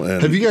 You know,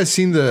 and Have you guys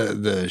seen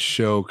the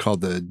show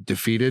called The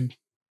Defeated?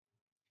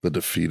 The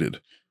Defeated.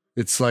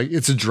 It's like,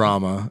 it's a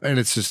drama, and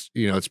it's just,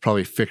 you know, it's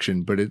probably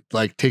fiction, but it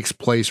like takes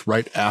place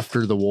right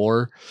after the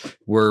war,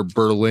 where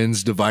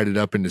Berlin's divided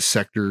up into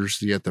sectors.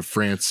 You got the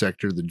France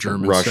sector, the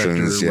German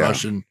Russians, sector,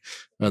 Russian,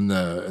 and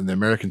the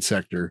American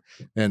sector.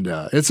 And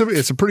it's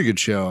a pretty good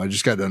show. I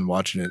just got done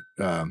watching it.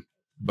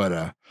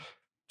 But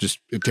just,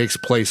 it takes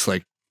place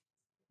like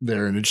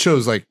there, and it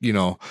shows, like, you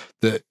know,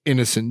 the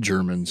innocent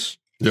Germans.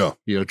 Yeah.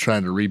 You know,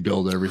 trying to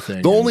rebuild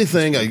everything. The only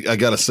thing I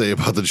got to say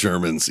about the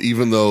Germans,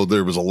 even though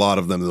there was a lot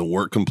of them that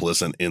weren't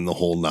complicit in the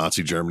whole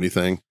Nazi Germany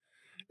thing,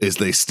 is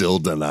they still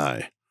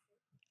deny.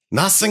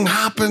 Nothing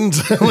happened.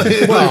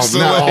 Well,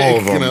 not all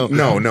of them. You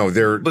know, No,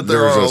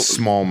 there's a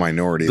small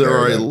minority. There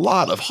are a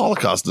lot of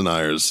Holocaust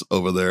deniers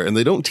over there, and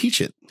they don't teach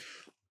it.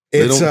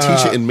 They It's, don't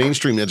teach it in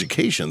mainstream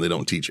education. They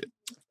don't teach it.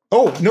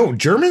 Oh, no,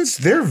 Germans,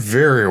 they're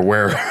very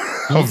aware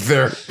of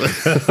their...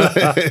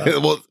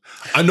 Well,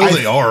 I know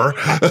they are.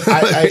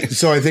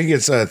 So I think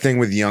it's a thing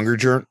with younger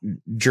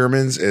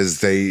Germans is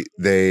they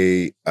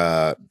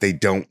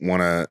don't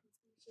want to.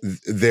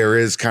 There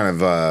is kind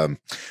of a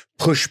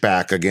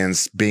pushback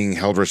against being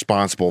held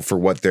responsible for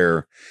what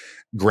their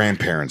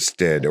grandparents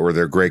did or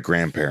their great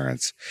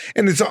grandparents,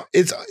 and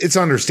it's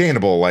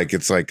understandable. Like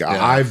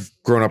I've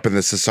grown up in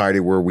this society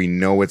where we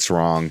know it's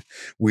wrong.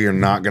 We are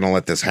not going to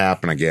let this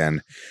happen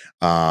again.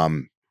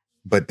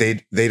 But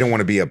they don't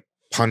want to be a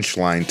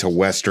punchline to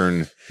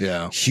Western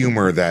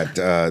humor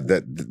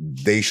that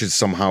they should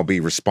somehow be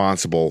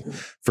responsible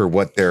for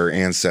what their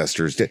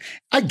ancestors did.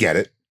 I get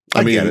it.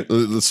 I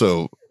mean,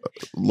 so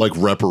like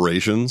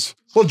reparations.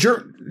 Well,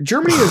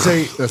 Germany is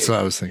a. That's what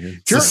I was thinking.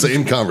 It's the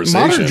same conversation.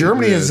 Modern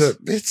Germany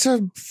it's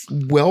a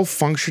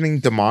well-functioning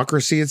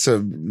democracy. It's a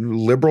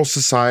liberal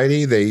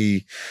society.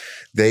 They're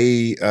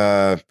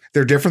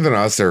different than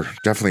us. They're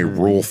definitely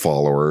rule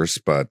followers,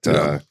 but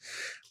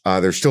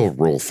they're still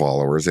rule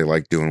followers. They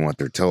like doing what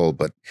they're told,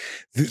 but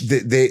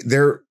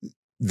they're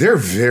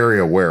very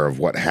aware of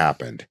what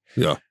happened.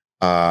 Yeah.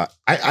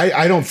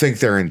 I don't think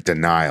they're in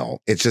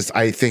denial. It's just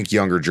I think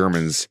younger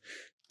Germans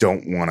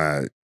don't want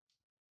to.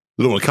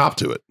 They don't want to cop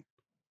to it.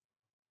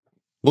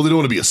 Well, they don't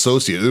want to be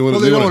associated. They don't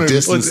want to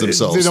distance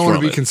themselves. They don't want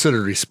to be it.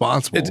 considered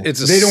responsible.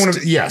 They don't want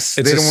to. Yes,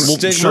 it's they don't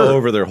want to stigma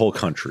over their whole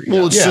country.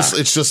 Well,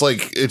 it's just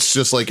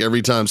like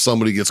every time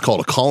somebody gets called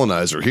a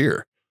colonizer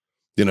here,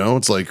 you know,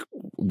 it's like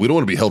we don't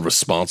want to be held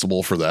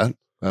responsible for that.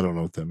 I don't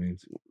know what that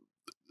means.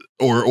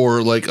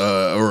 Or like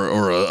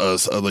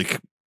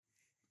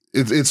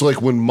it's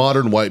like when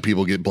modern white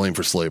people get blamed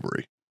for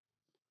slavery.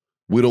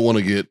 We don't want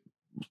to get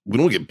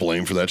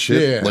blamed for that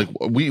shit. Yeah. Like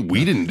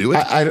we didn't do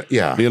it.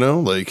 Yeah. You know,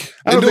 like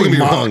I don't don't get think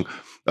me wrong.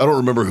 I don't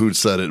remember who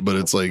said it, but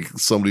it's like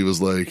somebody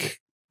was like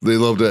they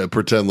love to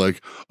pretend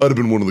like I'd have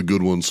been one of the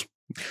good ones.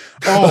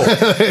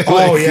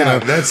 Oh yeah,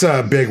 that's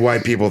a big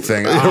white people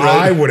thing.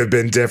 I would have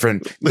been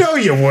different. No,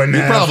 you wouldn't.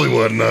 You probably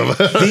wouldn't have.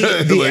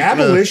 The like,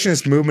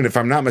 abolitionist movement, if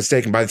I'm not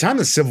mistaken, by the time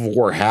the Civil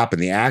War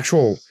happened, the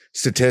actual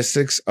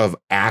statistics of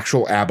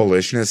actual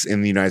abolitionists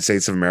in the United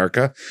States of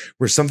America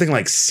were something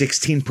like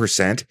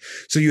 16%.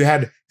 So you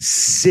had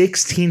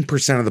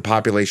 16% of the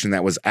population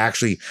that was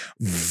actually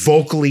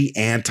vocally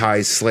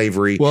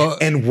anti-slavery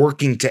and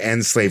working to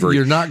end slavery.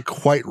 You're not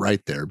quite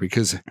right there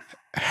because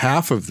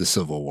half of the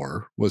Civil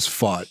War was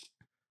fought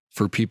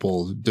for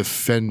people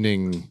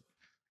defending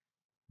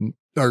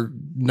or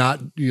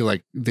not,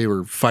 like they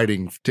were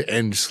fighting to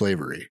end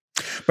slavery.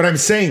 But I'm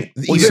saying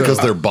because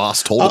their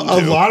boss told them a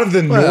lot of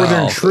the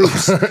northern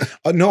troops.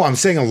 No, I'm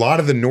saying a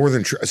lot of the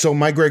northern troops. So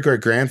my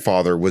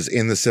great-great-grandfather was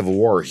in the Civil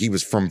War. He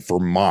was from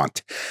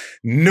Vermont.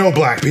 No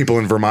black people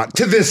in Vermont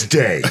to this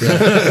day.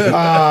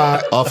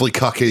 Awfully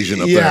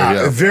Caucasian up there.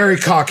 Yeah, very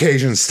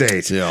Caucasian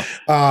state. Yeah.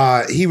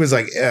 He was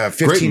like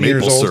 15 Great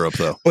years maple old. syrup,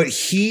 though. But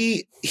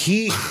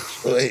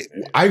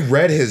I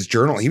read his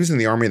journal. He was in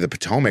the Army of the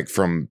Potomac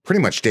from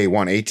pretty much day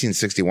one,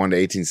 1861 to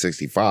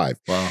 1865.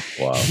 Wow.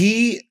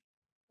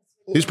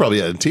 He's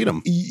probably at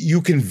Antietam.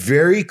 You can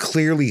very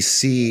clearly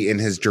see in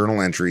his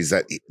journal entries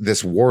that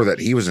this war that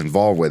he was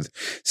involved with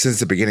since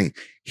the beginning,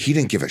 he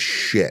didn't give a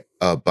shit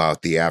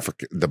about the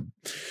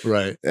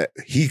right.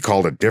 He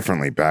called it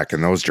differently back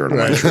in those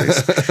journal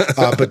entries.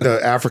 But the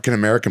African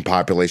American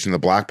population, the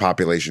black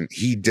population,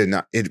 he did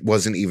not. It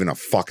wasn't even a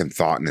fucking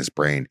thought in his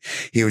brain.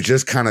 He was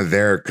just kind of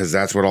there because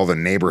that's what all the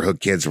neighborhood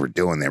kids were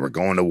doing. They were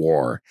going to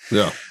war.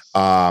 Yeah.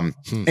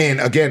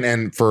 And again,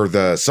 and for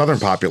the Southern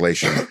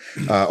population,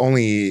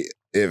 only.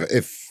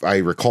 If I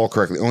recall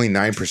correctly, only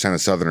 9%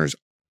 of Southerners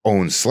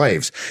owned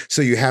slaves.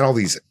 So you had all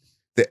these,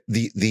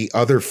 the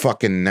other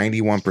fucking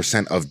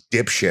 91% of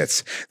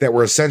dipshits that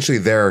were essentially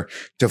there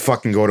to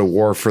fucking go to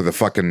war for the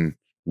fucking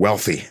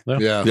wealthy.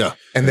 Yeah.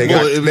 And they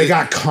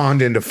got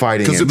conned into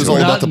fighting because it was all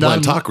about the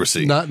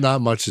plantocracy.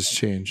 Not much has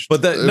changed.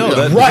 But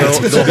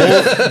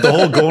the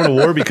whole going to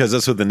war because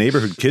that's what the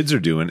neighborhood kids are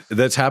doing.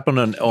 That's happened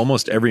on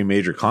almost every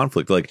major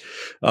conflict. Like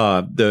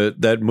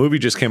that movie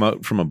just came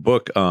out from a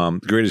book,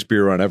 The Greatest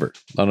Beer Run Ever.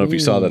 I don't know if you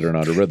saw that or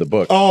not or read the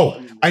book.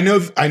 Oh, I know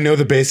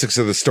the basics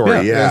of the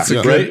story. Yeah.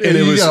 Great. And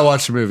you gotta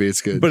watch the movie.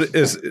 It's good. But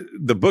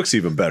the book's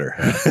even better.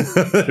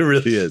 It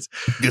really is.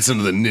 Gets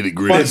into the nitty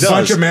gritty. A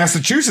bunch of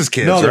Massachusetts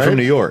kids. No, they're right? from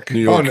New York.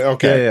 Oh,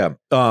 okay. Yeah.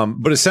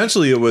 But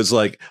essentially it was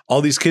like all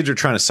these kids are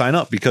trying to sign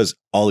up because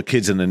all the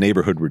kids in the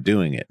neighborhood were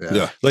doing it.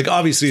 Yeah. Like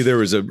obviously there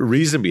was a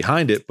reason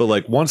behind it, but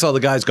like once all the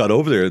guys got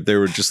over there, they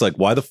were just like,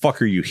 why the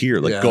fuck are you here?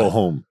 Like go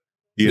home,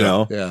 you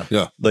know? Yeah.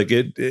 Like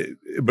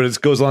but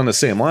it goes along the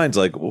same lines.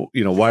 Like,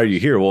 you know, why are you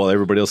here? Well,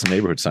 everybody else in the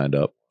neighborhood signed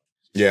up.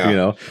 Yeah. You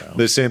know,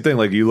 the same thing.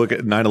 Like you look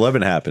at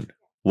 9/11 happened.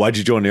 Why'd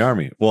you join the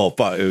army? Well,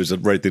 it was the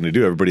right thing to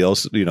do. Everybody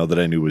else, you know, that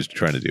I knew was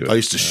trying to do it. I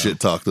used to shit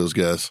talk those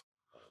guys.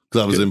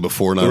 Because I was in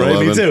before 9/11.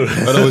 Right, me too.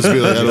 I'd always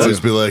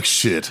be like,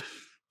 shit.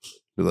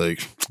 Be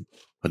like,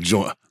 I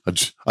joined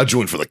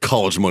for the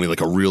college money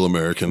like a real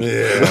American.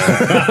 Yeah.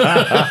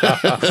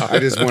 I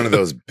just wanted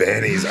those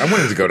bennies. I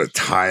wanted to go to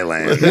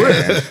Thailand.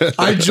 Man.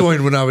 I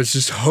joined when I was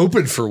just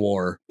hoping for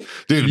war.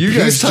 Dude, you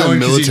guys joined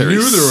because you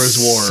knew there was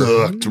war.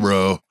 Sucked,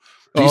 bro.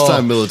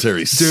 Peacetime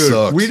military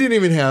sucked. We didn't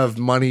even have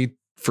money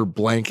for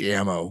blank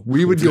ammo.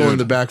 We would go in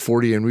the back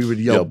 40 and we would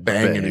yell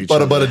bang at each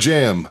other. Butta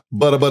jam.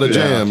 Butta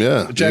jam,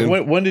 yeah. Jack,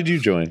 when did you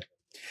join?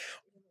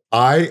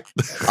 I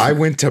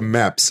went to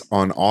MEPS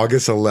on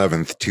August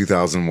 11th,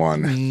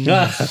 2001.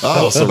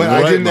 So but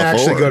right I didn't before.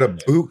 actually go to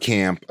boot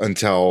camp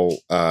until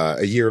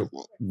a year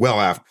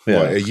after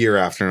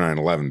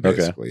 9/11,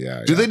 basically.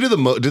 Yeah. Did they do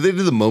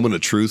the moment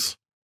of truth?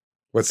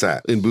 What's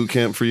that? In boot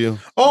camp for you?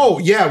 Oh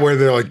yeah, where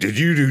they're like, "Did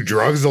you do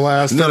drugs the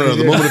last?" No.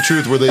 The moment of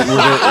truth where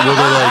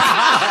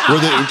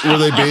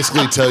they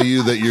basically tell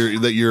you that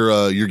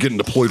you're getting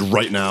deployed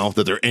right now,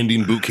 that they're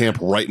ending boot camp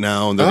right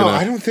now, and they're gonna.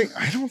 I don't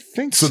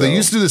think so. So they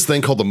used to do this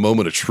thing called the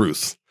moment of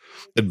truth,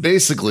 and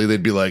basically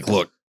they'd be like,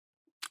 "Look,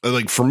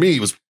 like for me, it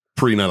was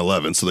pre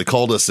 9/11, so they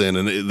called us in,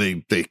 and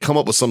they come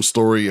up with some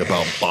story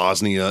about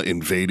Bosnia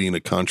invading a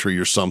country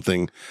or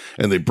something,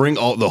 and they bring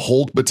the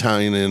whole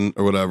battalion in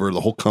or whatever,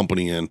 the whole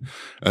company in,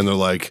 and they're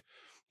like,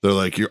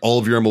 all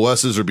of your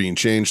MOSs are being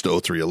changed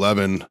to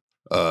 0311.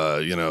 We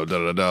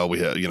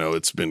have,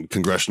 it's been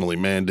congressionally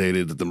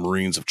mandated that the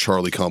Marines of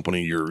Charlie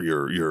Company,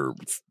 your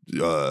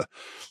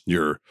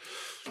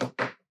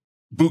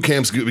boot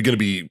camp's going to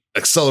be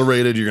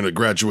accelerated. You're going to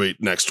graduate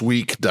next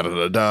week.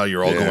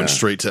 You're all going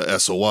straight to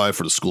SOI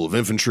for the School of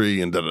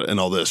Infantry and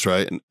all this,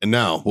 right? And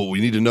now what we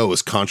need to know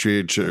is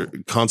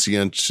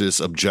conscientious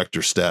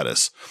objector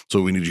status.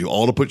 So we need you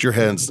all to put your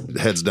heads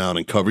down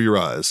and cover your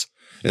eyes.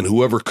 And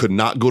whoever could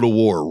not go to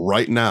war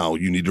right now,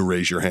 you need to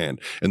raise your hand.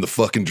 And the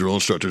fucking drill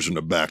instructors in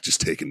the back just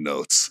taking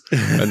notes.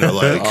 And they're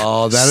like,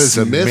 "Oh, that is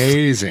Smith,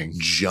 amazing,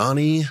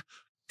 Johnny,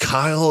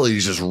 Kyle."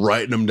 He's just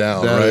writing them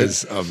down. That right?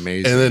 is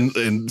amazing.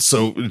 And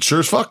so sure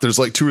as fuck, there's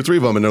like 2 or 3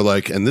 of them, and they're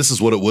like, and this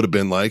is what it would have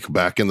been like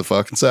back in the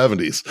fucking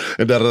 70s,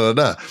 and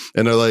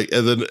and they're like,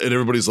 and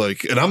everybody's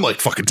like, and I'm like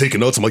fucking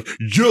taking notes. I'm like,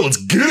 yo, let's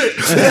get it.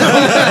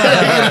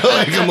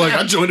 I'm like,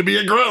 I joined to be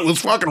a grunt.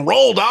 Let's fucking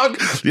roll, dog.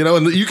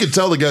 And you could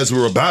tell the guys who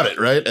were about it,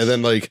 right? And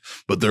then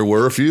but there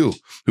were a few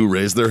who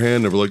raised their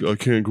hand. They were like, I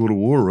can't go to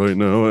war right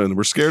now, and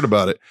we're scared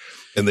about it.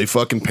 And they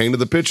fucking painted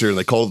the picture, and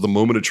they called it the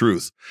moment of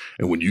truth.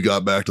 And when you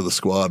got back to the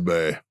squad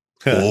bay,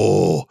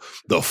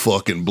 the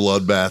fucking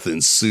bloodbath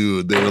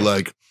ensued. They were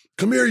like,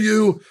 come here,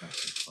 you.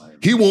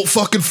 He won't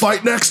fucking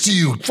fight next to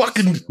you.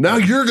 Fucking now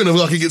you're gonna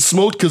fucking get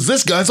smoked because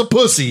this guy's a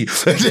pussy.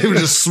 And they would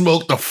just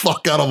smoke the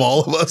fuck out of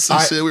all of us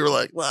and shit. We were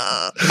like,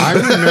 wow. I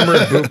remember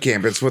at boot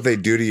camp, it's what they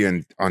do to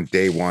you on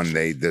day one.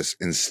 They just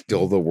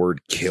instill the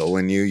word kill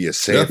in you. You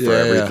say it for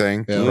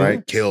everything,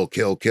 right? Kill,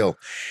 kill, kill.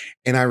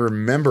 And I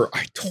remember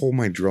I told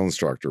my drill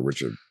instructor,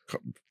 Richard,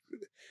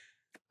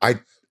 I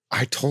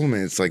told him,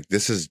 it's like,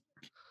 this is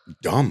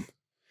dumb.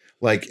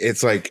 Like,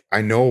 it's like,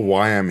 I know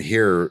why I'm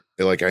here.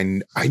 Like,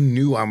 I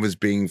knew I was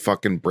being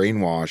fucking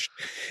brainwashed,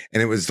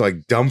 and it was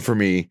like dumb for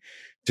me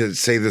to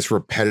say this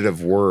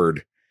repetitive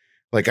word.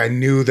 Like, I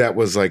knew that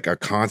was like a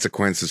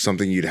consequence of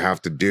something you'd have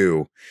to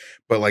do,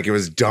 but like, it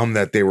was dumb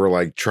that they were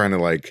like trying to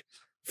like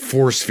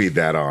force feed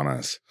that on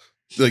us.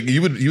 Like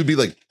you would be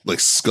like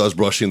scuzz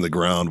brushing the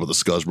ground with a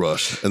scuzz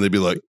brush, and they'd be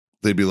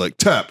like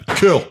tap,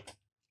 kill.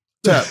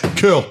 Tap,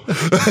 kill.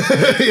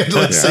 You had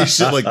to say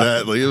shit like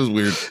that. Like, it was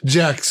weird.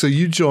 Jack, so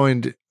you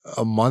joined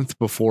a month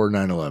before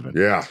 9/11.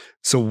 Yeah.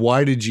 So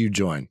why did you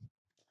join?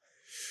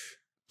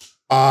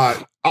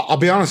 I'll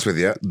be honest with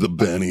you. The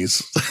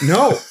Bennies.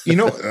 No,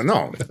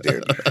 no,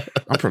 dude.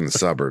 I'm from the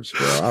suburbs,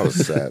 bro. I was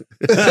sad.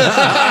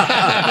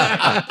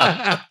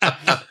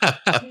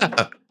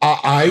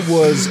 I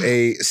was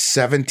a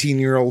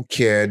 17-year-old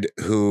kid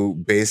who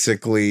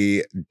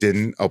basically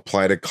didn't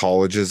apply to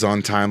colleges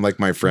on time like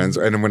my friends.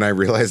 And when I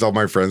realized all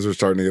my friends were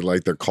starting to get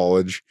like their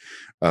college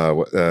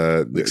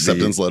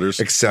acceptance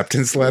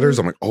letters,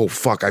 I'm like, oh,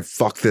 fuck, I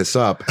fucked this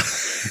up.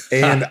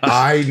 And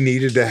I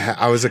needed to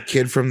I was a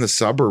kid from the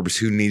suburbs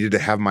who needed to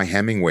have my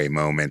Hemingway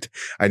moment.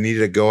 I needed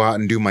to go out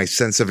and do my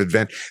sense of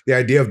adventure. The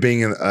idea of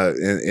being in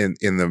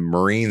the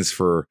Marines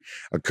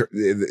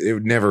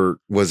it never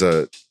was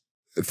a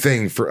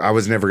thing I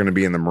was never going to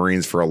be in the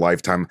Marines for a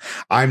lifetime.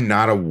 I'm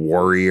not a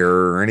warrior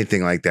or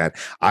anything like that.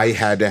 I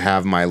had to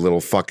have my little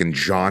fucking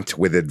jaunt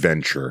with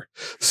adventure.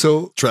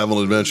 So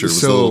travel and adventure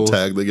was the little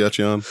tag they got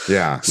you on.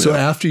 Yeah. So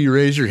after you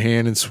raised your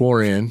hand and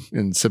swore in,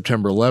 and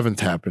September 11th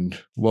happened,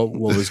 what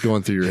was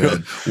going through your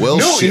head? Well,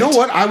 no, shit. You know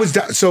what? I was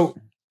so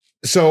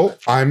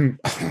I'm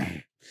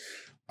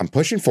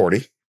pushing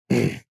 40.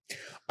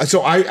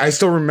 So I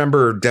still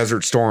remember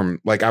Desert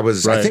Storm. Like I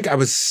think I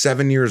was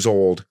 7 years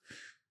old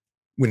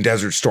when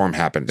Desert Storm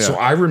happened. Yeah. So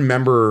I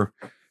remember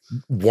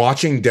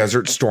watching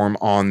Desert Storm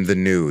on the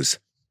news.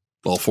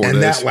 All 4 days.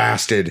 And that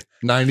lasted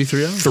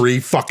 93 hours? 3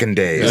 fucking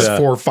days. Yeah.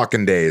 4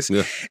 fucking days.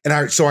 Yeah. And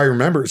I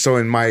remember, so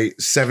in my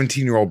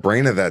 17-year-old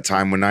brain at that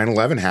time when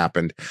 9/11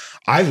 happened,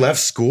 I left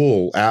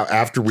school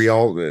after we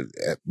all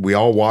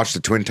watched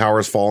the Twin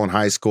Towers fall in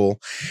high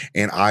school,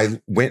 and I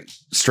went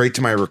straight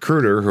to my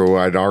recruiter who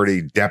I'd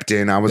already depped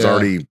in. I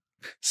already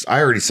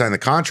signed the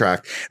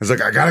contract. I was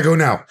like, I gotta go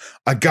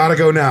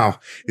now.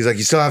 He's like,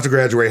 you still have to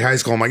graduate high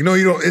school. I'm like, no,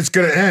 you don't. It's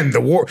gonna end. The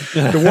war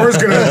is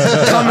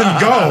gonna come and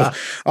go.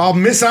 I'll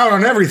miss out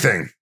on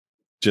everything.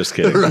 Just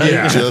kidding. Right?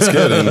 Yeah. Just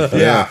kidding.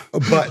 Yeah.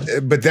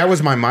 But that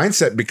was my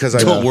mindset because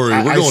don't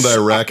worry, we're going to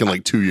Iraq in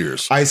like 2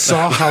 years. I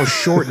saw how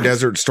short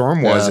Desert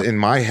Storm was. In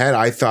my head.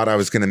 I thought I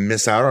was going to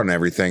miss out on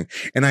everything.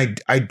 And I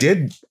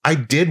did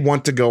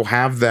want to go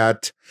have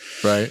that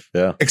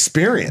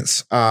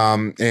experience.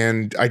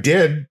 And I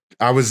did.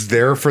 I was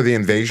there for the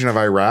invasion of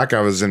Iraq.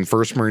 I was in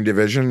 1st Marine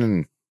Division,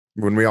 and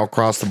when we all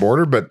crossed the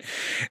border. But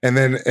and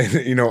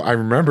I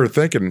remember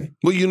thinking,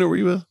 what unit were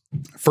you with?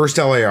 1st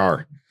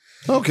LAR.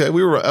 Okay,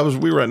 we were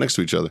right next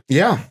to each other.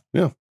 Yeah.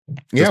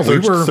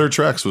 Third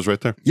Tracks was right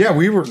there. Yeah,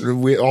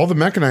 we all the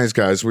mechanized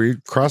guys. We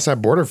crossed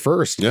that border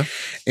first. Yeah,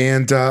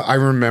 and I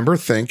remember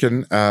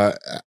thinking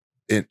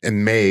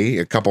in May,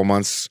 a couple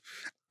months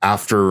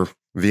after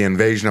the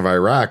invasion of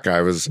Iraq,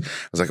 I was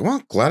like,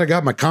 well, glad I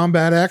got my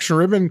combat action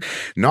ribbon.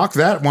 Knock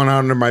that one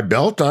under my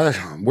belt.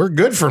 We're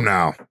good from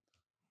now.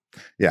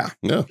 Yeah.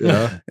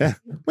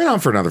 Went on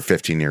for another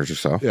 15 years or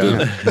so.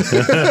 Yeah.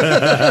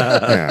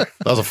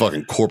 I was a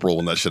fucking corporal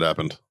when that shit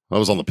happened. I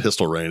was on the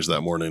pistol range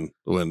that morning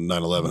when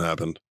 9/11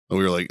 happened. And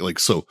we were like,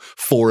 so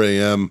 4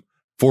 a.m.,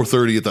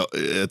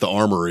 4:30 at the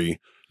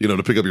armory,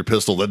 to pick up your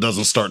pistol. That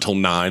doesn't start till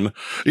 9.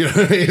 You know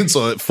what I mean?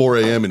 So at 4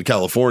 a.m. in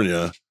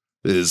California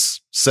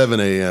is 7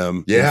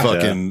 a.m.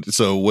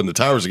 So when the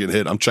towers are getting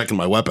hit, I'm checking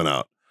my weapon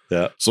out.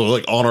 Yeah. So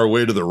like on our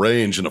way to the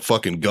range in a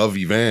fucking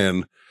Govy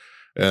van.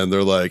 And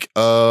they're like,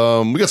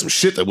 we got some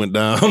shit that went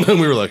down. And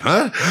we were like,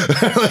 huh?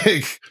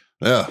 Like,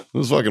 yeah, it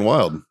was fucking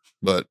wild.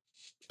 But,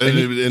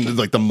 and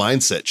like the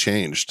mindset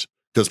changed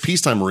because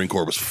peacetime Marine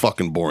Corps was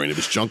fucking boring. It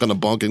was junk on the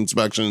bunk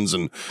inspections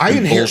and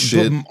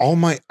bullshit.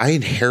 I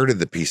inherited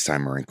the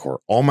peacetime Marine Corps.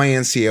 All my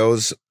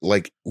NCOs,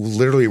 like,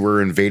 literally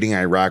were invading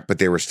Iraq, but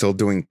they were still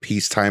doing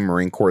peacetime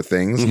Marine Corps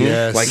things.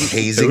 Yes. Like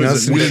hazing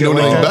us. We didn't know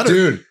anything better.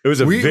 Dude, it was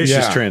a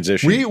vicious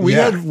transition. We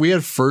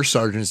had first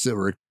sergeants that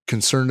were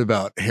concerned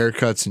about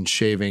haircuts and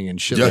shaving and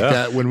shit like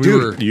that when we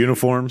were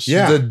uniforms.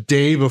 The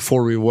day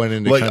before we went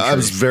into country. I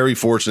was very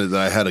fortunate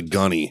that I had a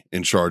gunny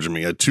in charge of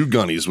me. I had 2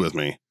 gunnies with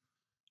me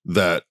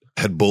that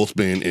had both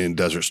been in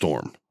Desert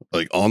Storm,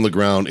 like on the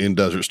ground in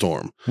Desert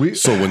Storm.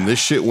 So when this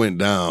shit went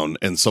down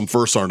and some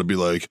first sergeant would be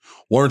like,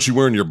 why aren't you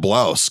wearing your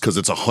blouse? Because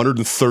it's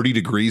 130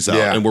 degrees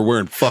out and we're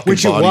wearing fucking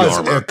body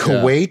armor.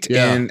 Kuwait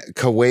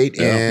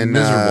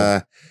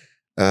in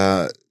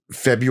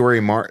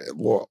February, March.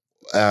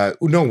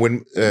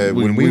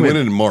 When we went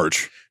in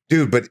March,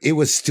 dude, but it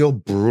was still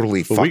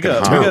brutally fucking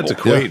hot. We got to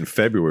Kuwait in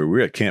February. We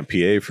were at Camp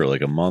PA for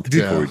like a month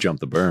before we jumped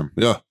the berm.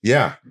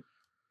 Yeah.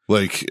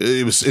 Like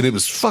it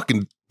was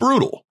fucking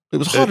brutal. It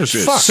was hot as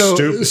fuck.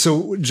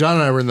 So John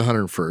and I were in the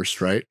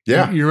 101st, right?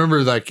 Yeah. You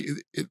remember like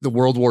the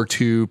World War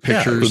II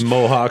pictures with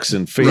mohawks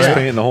and face paint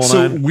and the whole nine.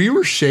 So we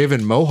were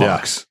shaving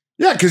mohawks.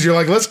 Yeah, because you're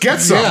like, let's get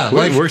some. Yeah,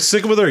 we're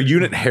sticking with our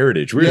unit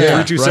heritage. We're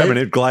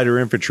 327 glider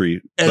infantry.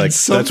 And like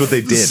that's what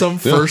they did. Some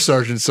first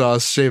sergeant saw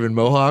us shaving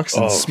mohawks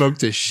and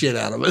smoked the shit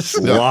out of us.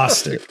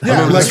 Lost it. I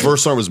remember this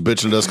first sergeant was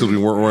bitching at us because we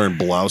weren't wearing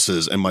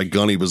blouses, and my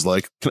gunny was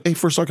like, "Hey,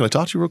 first sergeant, can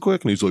I talk to you real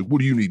quick?" And he's like, "What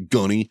do you need,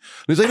 gunny?" And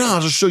he's like, "No,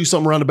 I'll just show you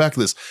something around the back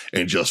of this,"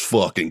 and just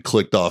fucking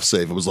clicked off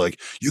safe. It was like,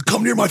 "You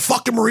come near my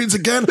fucking Marines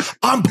again?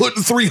 I'm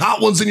putting 3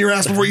 hot ones in your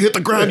ass before you hit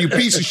the ground, you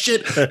piece of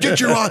shit. Get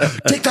your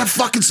take that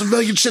fucking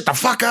civilian shit the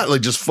fuck out!"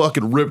 Like just fucking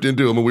ripped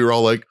into him. And we were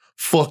all like,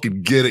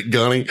 fucking get it,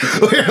 gunny.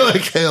 We were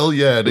like, hell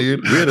yeah,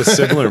 dude. We had a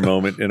similar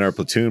moment in our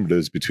platoon, but it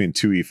was between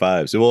 2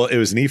 E5s. Well, it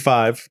was an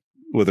E5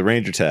 with a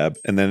Ranger tab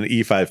and then an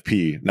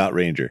E5P, not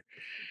Ranger.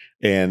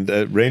 And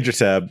Ranger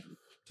tab,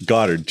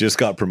 Goddard, just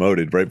got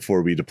promoted right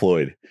before we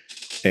deployed.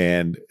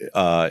 And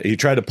he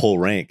tried to pull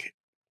rank,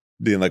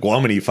 being like, well,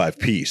 I'm an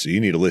E5P, so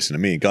you need to listen to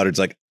me. And Goddard's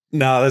like,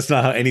 no, that's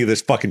not how any of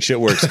this fucking shit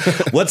works.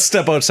 Let's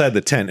step outside the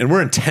tent. And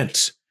we're in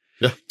tents.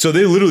 Yeah. So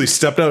they literally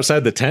stepped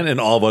outside the tent and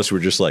all of us were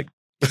just like,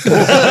 and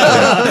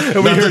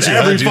we heard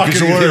every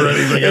fucking word.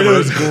 It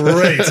was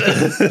great.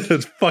 It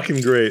was fucking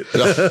great.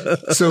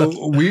 So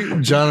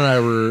John and I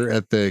were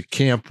at the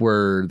camp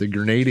where the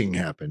grenading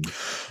happened.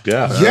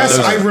 Yeah. Yes,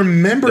 I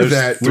remember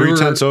that. 3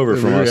 tents over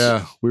from us.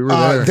 Yeah, we were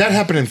there. That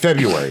happened in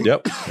February.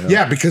 Yep.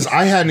 Yeah, because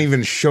I hadn't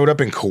even showed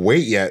up in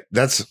Kuwait yet.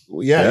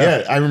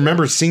 I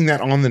remember seeing that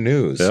on the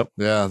news. Yep.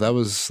 Yeah, that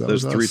was 3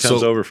 tents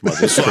over from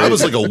us. So I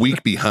was like a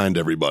week behind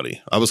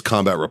everybody. I was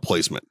combat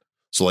replacement.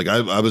 So like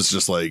I was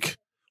just like,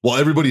 while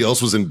everybody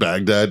else was in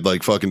Baghdad,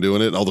 like fucking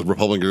doing it, and all the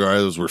Republican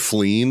guys were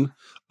fleeing,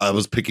 I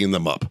was picking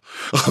them up.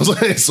 I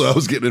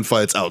was getting in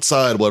fights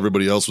outside while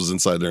everybody else was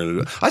inside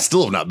there. I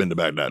still have not been to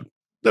Baghdad.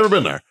 Never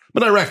been there.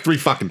 Been to Iraq 3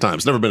 fucking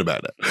times. Never been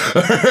to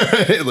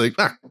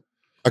Baghdad.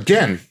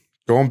 Again,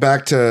 going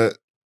back to,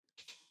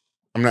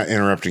 I'm not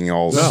interrupting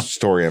y'all's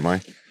story, am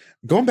I?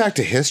 Going back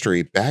to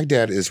history,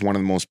 Baghdad is one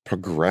of the most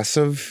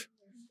progressive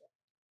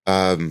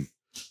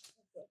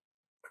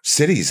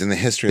cities in the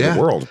history of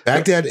the world.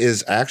 Baghdad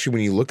is actually,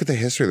 when you look at the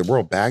history of the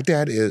world,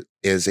 Baghdad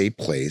is a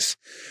place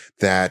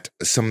that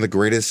some of the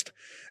greatest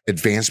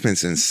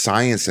advancements in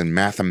science and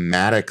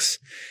mathematics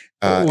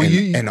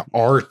and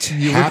art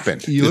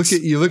happened. You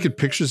look at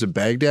pictures of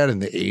Baghdad in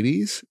the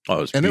 80s. Oh,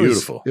 it was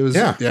beautiful. It was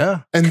and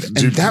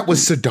that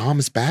was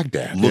Saddam's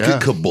Baghdad. Look at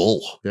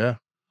Kabul. Yeah.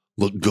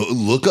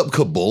 Look up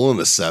Kabul in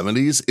the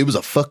 70s. It was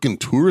a fucking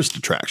tourist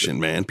attraction,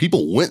 man.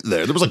 People went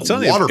there. There was like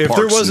water parks. If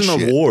there wasn't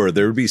a war,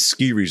 there would be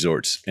ski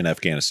resorts in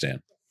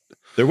Afghanistan.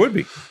 There would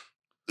be.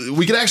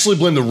 We could actually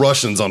blame the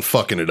Russians on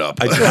fucking it up.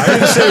 I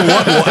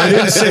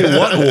didn't say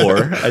what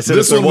war. I said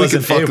this if there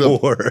wasn't a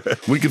war.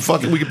 We could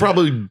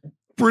probably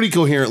pretty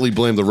coherently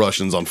blamed the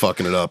Russians on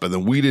fucking it up, and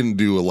then we didn't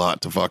do a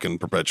lot to fucking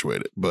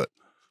perpetuate it. But,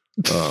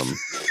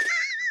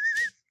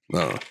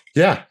 no.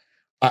 Yeah,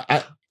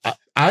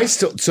 I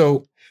still.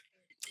 So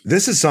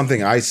this is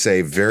something I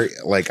say very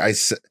like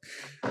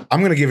I'm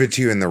going to give it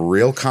to you in the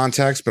real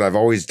context, but I've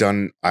always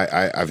done.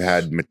 I've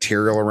had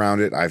material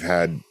around it.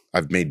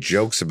 I've made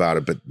jokes about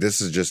it, but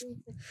this is just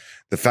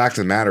the fact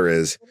of the matter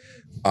is,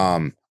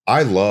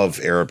 I love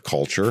Arab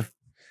culture.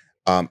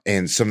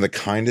 And some of the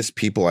kindest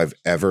people I've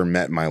ever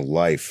met in my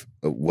life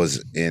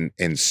was in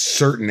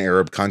certain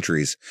Arab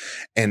countries,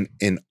 and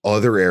in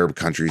other Arab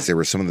countries, they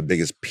were some of the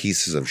biggest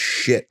pieces of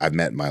shit I've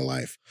met in my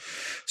life.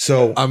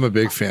 So I'm a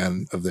big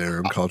fan of the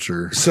Arab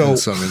culture. So in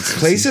some instances.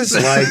 places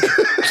like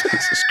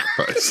Jesus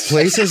Christ.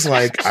 places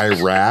like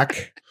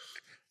Iraq,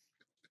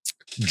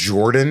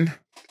 Jordan,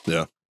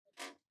 Yeah.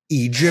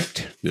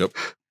 Egypt. Yep.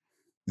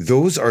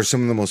 Those are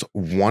some of the most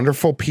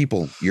wonderful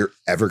people you're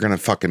ever going to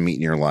fucking meet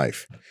in your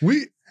life.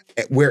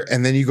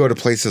 And then you go to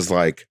places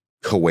like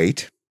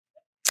Kuwait.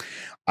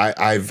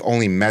 I've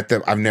only met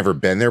them. I've never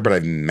been there, but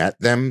I've met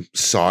them.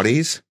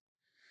 Saudis,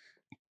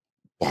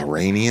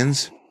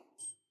 Bahrainians,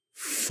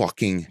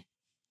 fucking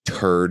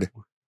turd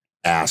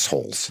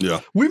assholes.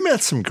 Yeah. We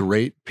met some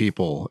great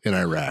people in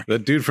Iraq.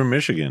 That dude from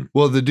Michigan.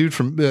 Well, the dude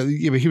from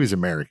he was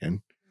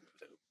American.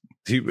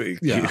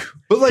 Yeah,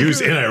 but like he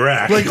was in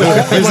Iraq. Like, He's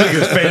like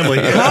his family.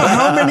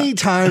 How many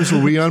times were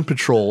we on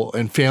patrol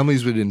and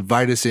families would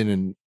invite us in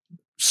and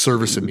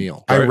serve us a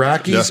meal?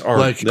 Iraqis are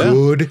like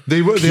good.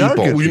 They are people.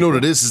 good. Well, you know what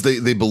it is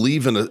they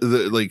believe in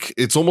like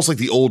it's almost like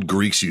the old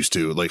Greeks used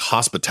to, like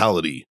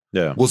hospitality.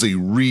 Yeah, was a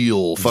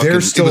real fucking.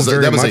 They're still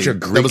very that was much a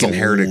Greek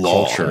inherited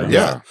law. culture.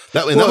 Yeah,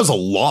 that was a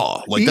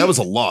law. Like that was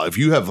a law. If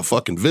you have a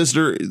fucking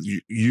visitor,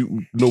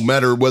 you no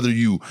matter whether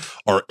you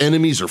are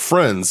enemies or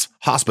friends,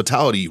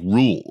 hospitality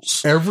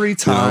rules. Every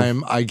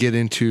time I get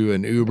into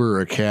an Uber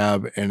or a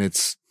cab and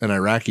it's an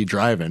Iraqi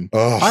driving,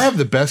 I have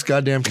the best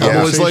goddamn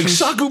conversation. It's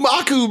like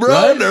shakumaku, bro.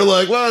 Right? They're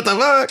like, what the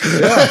fuck?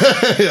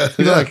 Yeah.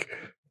 You're like,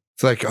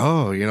 it's like,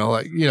 oh,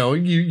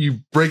 you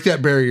break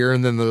that barrier,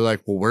 and then they're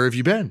like, well, where have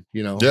you been?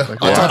 Yeah. Like,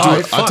 I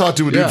talked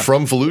to a dude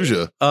from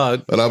Fallujah,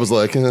 and I was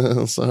like,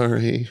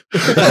 sorry.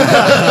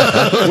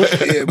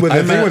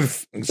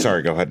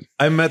 Sorry, go ahead.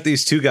 I met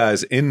these two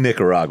guys in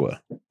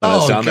Nicaragua. I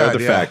was down there at the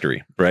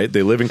factory, right?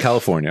 They live in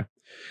California.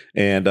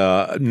 And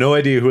no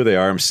idea who they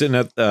are. I'm sitting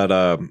at they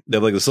have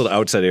like this little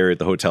outside area at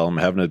the hotel. I'm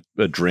having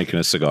a drink and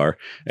a cigar,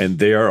 and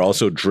they are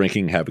also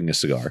drinking, having a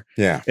cigar.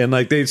 Yeah. And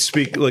like they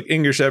speak like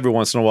English every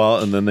once in a while,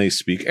 and then they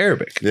speak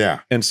Arabic.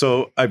 Yeah. And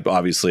so I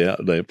obviously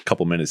a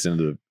couple minutes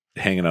into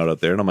hanging out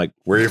there, and I'm like,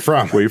 "Where are you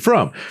from? Where are you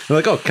from?" And they're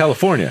like, "Oh,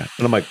 California."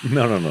 And I'm like,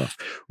 "No.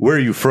 Where are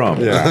you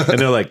from?" Yeah. And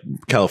they're like,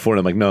 "California."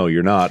 I'm like, "No,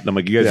 you're not." And I'm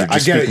like, "You guys are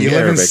just I get it. You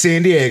live Arabic. in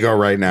San Diego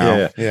right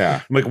now.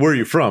 Yeah. I'm like, "Where are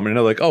you from?" And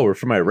they're like, "Oh, we're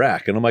from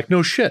Iraq." And I'm like,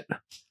 "No shit."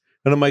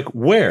 And I'm like,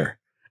 "Where?"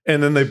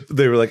 And then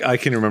they were like, "I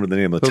can't remember the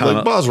name of the town."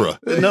 Like Basra.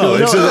 No,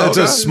 it's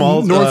a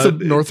small north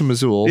of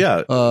Mosul.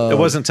 Yeah, it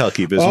wasn't Tel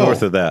Aviv. It was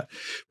north of that.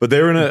 But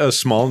they were in a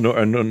small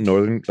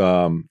northern,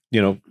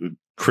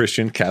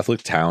 Christian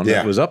Catholic town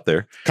that was up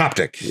there,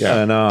 Coptic.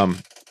 Yeah,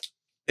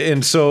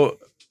 and so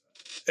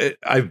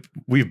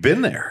we've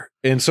been there.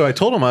 And so I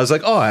told them, I was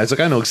like, I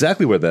know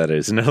exactly where that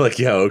is. And they're like,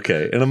 yeah,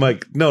 okay. And I'm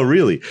like, no,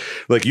 really?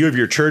 Like, you have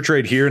your church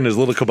right here and there's a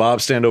little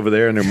kebab stand over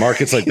there and their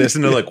market's like this.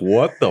 And they're like,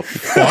 what the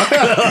fuck?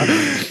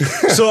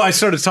 So I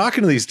started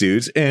talking to these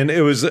dudes, and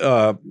it was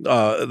a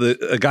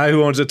guy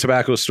who owns a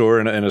tobacco store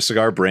and a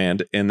cigar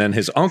brand, and then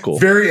his uncle.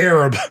 Very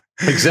Arab.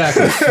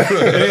 Exactly.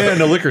 And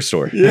a liquor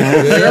store.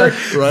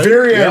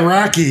 Very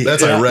Iraqi.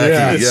 That's Iraqi.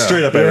 Yeah. It's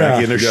straight up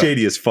Iraqi, and they're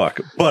shady as fuck.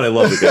 But I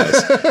love the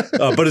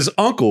guys. But his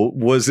uncle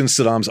was in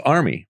Saddam's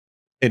army.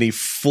 And he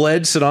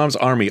fled Saddam's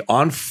army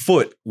on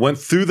foot, went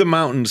through the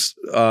mountains,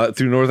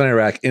 through northern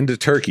Iraq into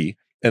Turkey,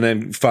 and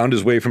then found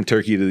his way from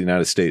Turkey to the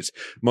United States.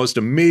 Most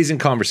amazing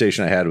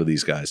conversation I had with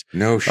these guys.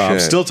 No shit.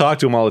 Still talk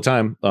to them all the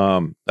time.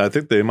 I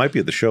think they might be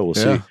at the show. We'll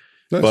see.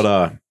 Nice.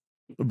 But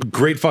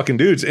great fucking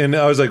dudes. And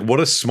I was like, what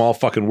a small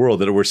fucking world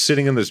that we're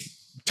sitting in this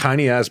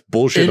tiny ass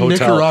bullshit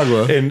hotel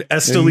Nicaragua. in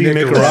Esteli,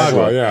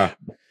 Nicaragua. Yeah.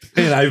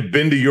 And I've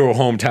been to your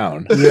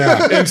hometown.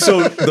 Yeah. And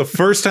so the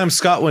first time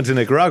Scott went to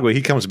Nicaragua,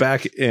 he comes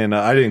back, and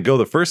I didn't go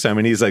the first time.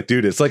 And he's like,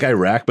 dude, it's like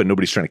Iraq, but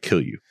nobody's trying to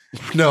kill you.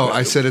 No,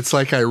 I said it's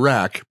like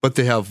Iraq, but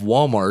they have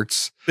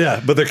Walmarts.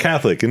 Yeah, but they're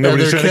Catholic, and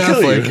nobody's trying to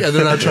kill you. And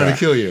they're not trying to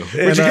kill you.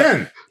 Which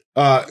again,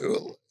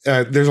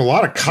 there's a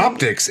lot of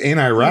Coptics in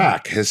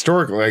Iraq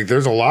historically. Like,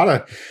 there's a lot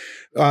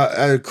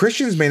of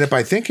Christians made up.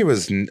 I think it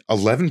was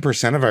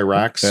 11% of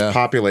Iraq's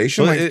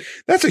population. Well, like,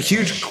 that's a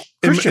huge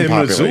Christian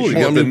population.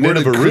 Well, I mean, where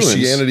did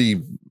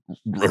Christianity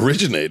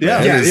originate?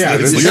 Yeah,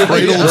 it's the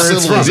cradle of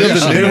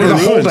civilization. They were the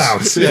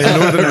holdouts. Yeah,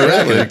 northern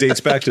Iraq. And it dates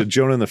back to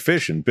Jonah and the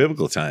fish in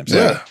biblical times.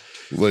 Yeah,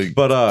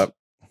 but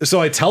so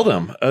I tell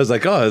them, I was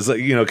like,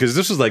 because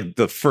this was like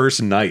the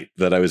first night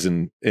that I was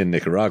in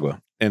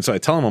Nicaragua. And so I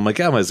tell him, I'm like,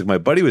 yeah, my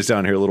buddy was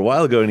down here a little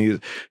while ago, and he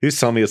was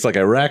telling me it's like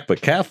Iraq,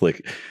 but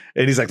Catholic.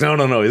 And he's like,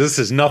 no, this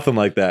is nothing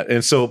like that.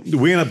 And so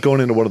we end up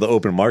going into one of the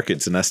open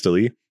markets in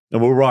Esteli,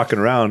 And we're walking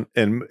around,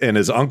 and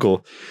his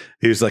uncle,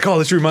 he was like, "Oh,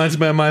 this reminds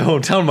me of my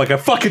hometown." I'm like, "I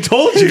fucking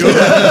told you."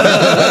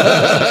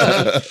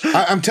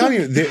 I'm telling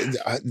you,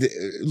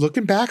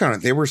 looking back on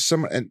it, there were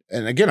some, and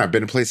again, I've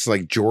been to places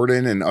like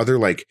Jordan and other,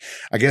 like,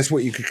 I guess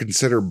what you could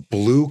consider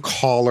blue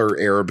collar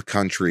Arab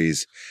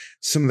countries.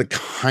 Some of the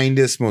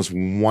kindest, most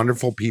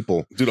wonderful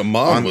people. Dude,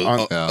 Amman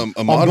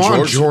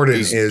Jordan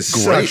is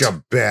such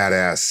a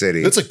badass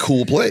city. It's a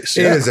cool place.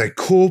 It is a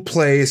cool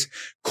place,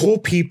 cool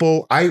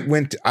people.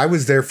 I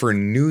was there for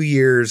New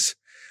Year's.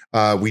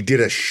 We did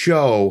a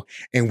show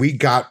and we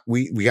got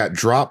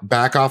dropped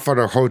back off at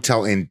our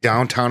hotel in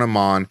downtown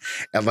Amman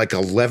at like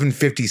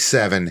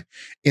 11:57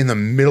 in the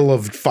middle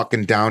of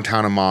fucking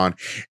downtown Amman.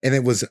 And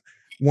it was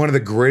one of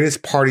the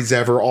greatest parties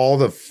ever. All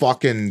the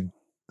fucking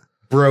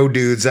bro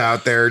dudes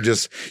out there,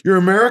 just, you're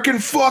American,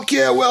 fuck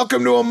yeah,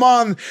 welcome to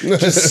Amman.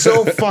 Just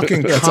so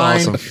fucking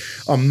kind.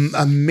 Awesome.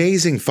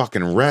 Amazing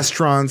fucking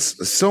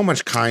restaurants, so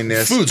much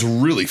kindness. The food's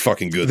really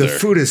fucking good the there. The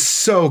food is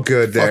so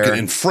good there. Fucking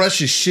and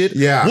fresh as shit.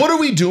 Yeah. What are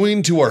we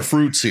doing to our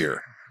fruits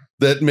here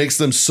that makes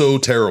them so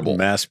terrible?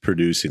 Mass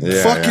producing.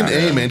 Fucking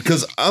A, man.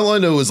 Because all I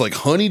know is like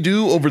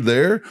honeydew over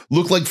there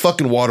look like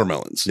fucking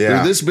watermelons. Yeah.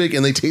 They're this big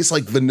and they taste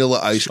like vanilla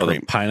ice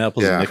cream. The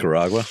pineapples in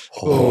Nicaragua.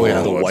 Oh,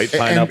 yeah. The white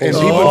pineapples.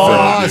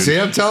 And see,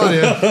 I'm telling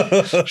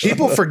you.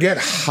 People forget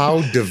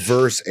how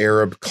diverse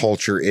Arab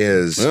culture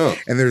is. Yeah.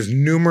 And there's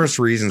numerous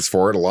reasons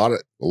for it. A lot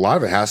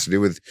of it has to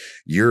do with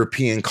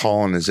European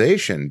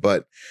colonization.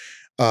 But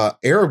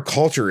Arab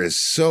culture is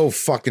so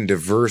fucking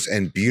diverse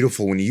and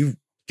beautiful when you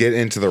get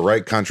into the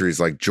right countries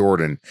like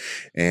Jordan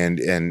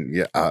and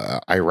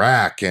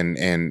Iraq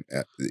and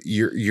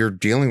you're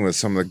dealing with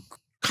some of the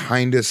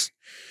kindest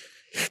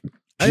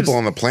people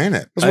on the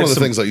planet. That's one of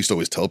the things I used to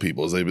always tell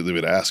people is they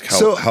would ask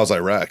how's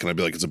Iraq, and I'd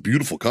be like, it's a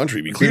beautiful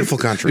country. Beautiful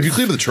country. If you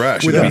clear the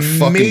trash, with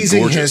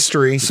amazing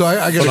history. So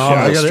I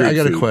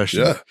got a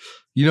question. Yeah.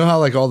 You know how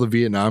like all the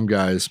Vietnam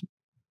guys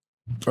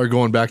are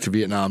going back to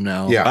Vietnam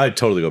now? Yeah, I'd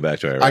totally go back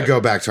to Iraq. I go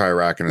back to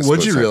Iraq in a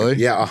Would you split second. really?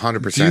 Yeah,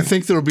 100%. Do you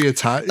think there'll be a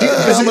time?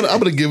 I'm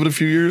gonna give it a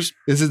few years.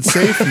 Is it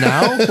safe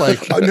now?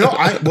 Like,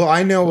 no,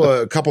 I know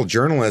a couple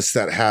journalists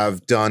that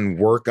have done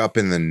work up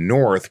in the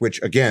north,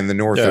 which again, the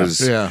north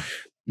is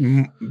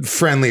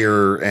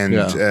friendlier and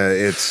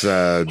it's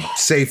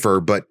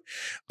safer, but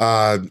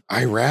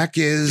Iraq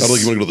is. I don't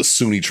think you want to go to the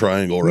Sunni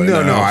Triangle right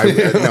now.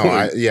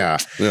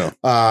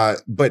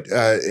 But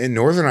in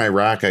northern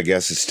Iraq, I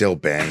guess, is still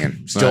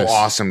banging, still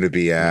awesome to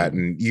be at,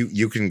 and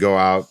you can go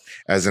out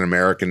as an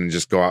American and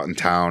just go out in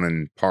town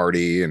and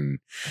party and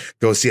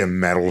go see a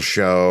metal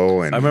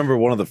show. And I remember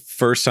one of the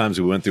first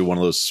times we went through one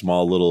of those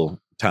small little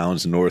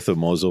towns north of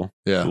Mosul,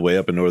 way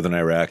up in northern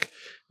Iraq,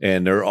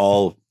 and they're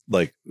all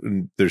like,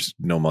 there's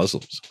no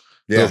Muslims.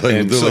 Yeah,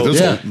 we're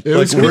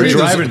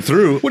driving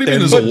through. What do you mean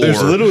there's a war?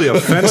 There's literally a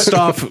fenced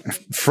off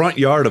front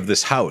yard of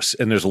this house,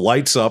 and there's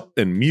lights up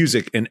and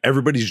music, and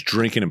everybody's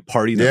drinking and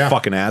partying their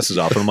fucking asses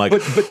off. And I'm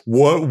like,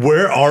 what?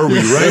 Where are we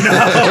right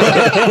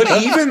now?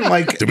 But even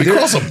like, did we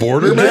cross a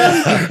border,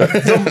 man?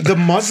 The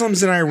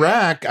Muslims in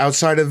Iraq,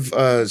 outside of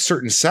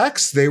certain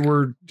sects,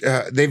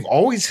 they've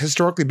always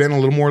historically been a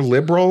little more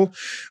liberal.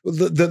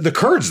 The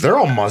Kurds, they're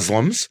all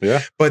Muslims,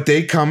 but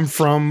they come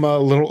from a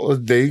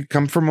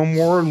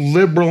more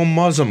liberal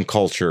Muslim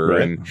culture,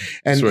 right.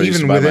 and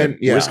even within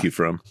whiskey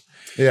from,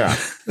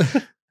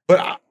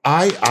 but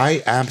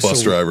I absolutely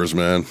bus drivers,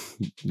 man.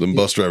 Them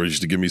bus drivers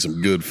used to give me some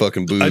good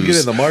fucking booze. I'd get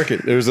in the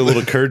market. There was a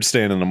little Kurd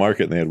stand in the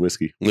market, and they had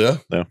whiskey. Yeah.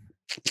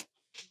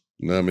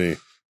 Not me.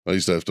 I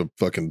used to have to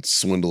fucking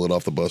swindle it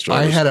off the bus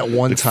drivers. I had it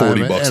one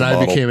time, and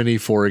I became an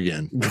E4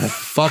 again.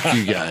 Fuck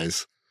you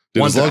guys.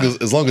 Dude,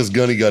 as long as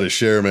Gunny got his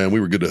share, man, we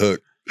were good to hook.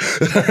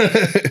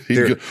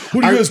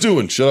 What are you guys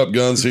doing? Shut up,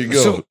 guns. Here you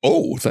go.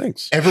 So,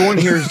 thanks. Everyone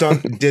here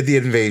did the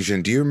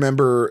invasion. Do you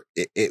remember?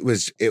 It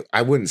was.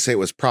 I wouldn't say it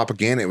was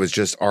propaganda. It was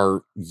just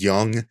our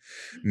young,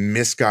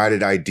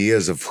 misguided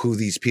ideas of who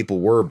these people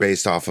were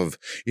based off of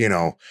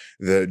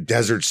the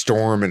Desert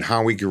Storm and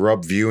how we grew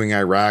up viewing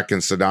Iraq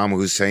and Saddam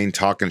Hussein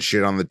talking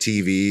shit on the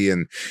TV,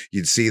 and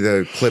you'd see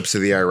the clips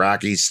of the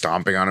Iraqis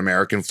stomping on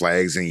American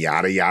flags and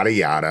yada yada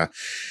yada.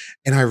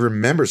 And I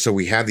remember, so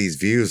we had these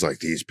views like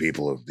these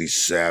people, these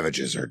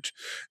savages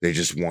they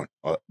just want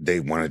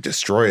to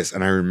destroy us.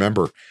 And I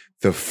remember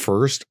the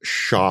first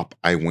shop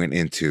I went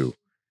into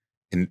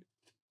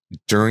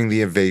during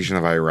the invasion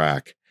of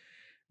Iraq,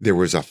 there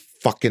was a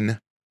fucking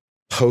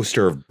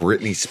poster of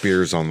Britney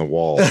Spears on the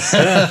wall.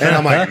 And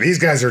I'm like, these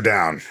guys are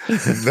down.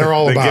 They're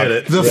all about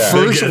it.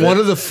 One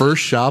of the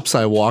first shops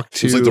I walked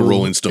to. It was like the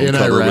Rolling Stone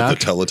cover Iraq, with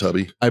the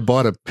Teletubby. I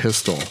bought a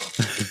pistol.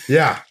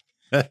 Yeah.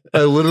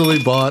 I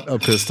literally bought a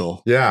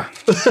pistol. Yeah.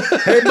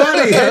 Hey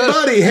buddy.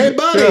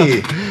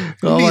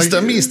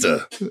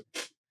 Mister.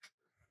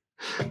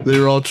 They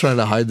were all trying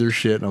to hide their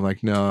shit. And I'm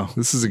like, no,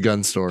 this is a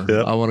gun store.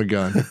 Yep. I want a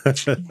gun.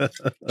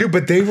 Dude,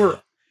 but they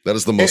were. That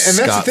is the most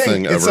Scott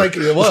thing ever. It's like,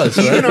 it was.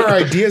 Even our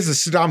ideas of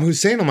Saddam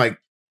Hussein, I'm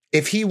like,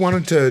 if he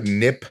wanted to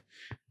nip.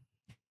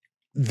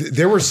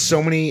 There were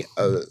so many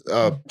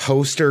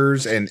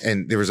posters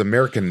and there was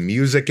American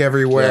music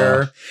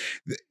everywhere.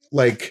 Yeah.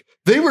 Like,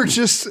 They were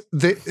just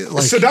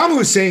Saddam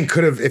Hussein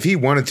could have, if he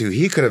wanted to,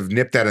 he could have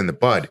nipped that in the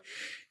bud.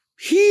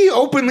 He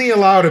openly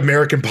allowed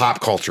American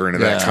pop culture into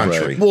that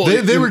country. Right. Well,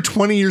 they were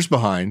 20 years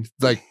behind,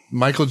 like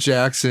Michael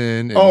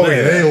Jackson. And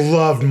they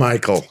loved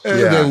Michael.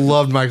 They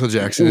loved Michael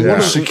Jackson. And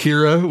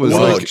Shakira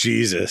was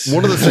Jesus.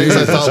 One of the things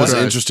I thought was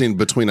interesting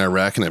between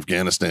Iraq and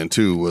Afghanistan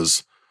too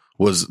was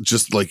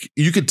just like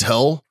you could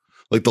tell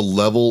like the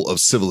level of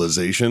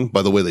civilization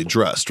by the way they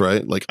dressed,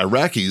 right? Like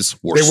Iraqis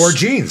wore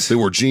jeans. They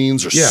wore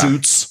jeans or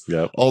suits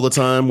all the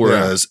time,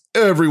 whereas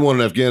everyone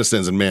in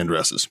Afghanistan's in man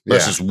dresses.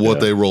 That's just what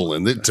they roll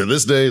in. To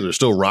this day, they're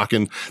still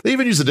rocking. They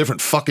even use a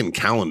different fucking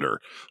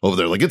calendar over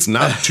there. Like it's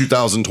not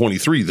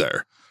 2023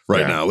 there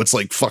right now. It's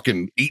like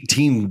fucking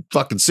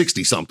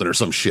 1860 something or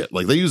some shit.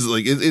 Like they use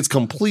like it's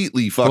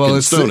completely fucking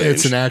Stone Age.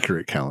 It's an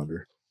accurate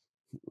calendar.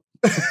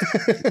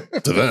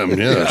 To them,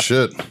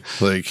 shit.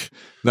 Like,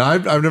 no,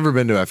 I've never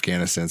been to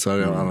Afghanistan, so I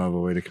don't have a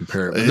way to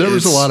compare it. But there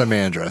was a lot of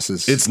man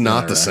dresses. It's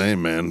not the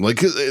same, man.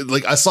 Like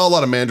I saw a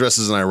lot of man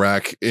dresses in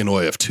Iraq in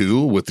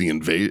OF2 with the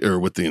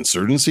with the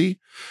insurgency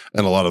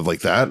and a lot of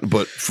like that.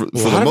 But for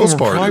the most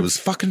part, it was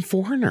fucking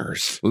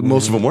foreigners.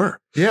 Most of them were.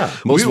 Yeah,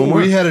 most of them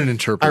were. We had an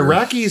interpreter.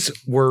 Iraqis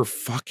were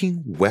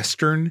fucking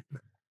Western,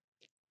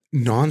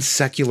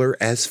 non-secular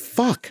as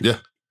fuck. Yeah.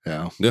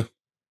 But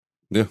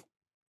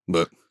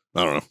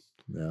I don't know.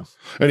 Yeah.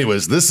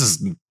 Anyways, this has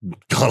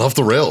gone off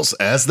the rails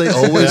as they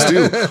always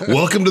do.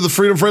 Welcome to the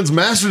Freedom Friends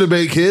Master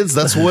Debate, kids.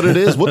 That's what it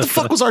is. What the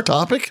fuck was our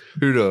topic?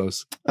 Who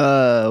knows?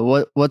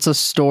 What's a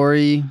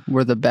story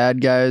where the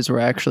bad guys were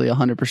actually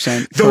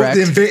 100% correct?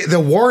 The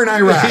war in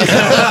Iraq.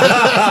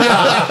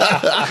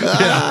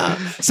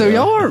 So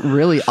y'all aren't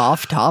really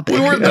off topic.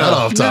 We weren't that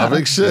off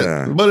topic, shit.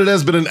 Yeah. But it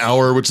has been an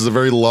hour, which is a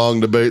very long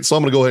debate. So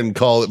I'm going to go ahead and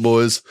call it,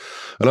 boys.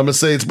 And I'm going to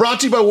say it's brought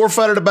to you by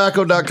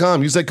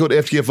warfightertobacco.com. Use that code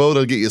FTFO.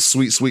 That'll get you a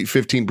sweet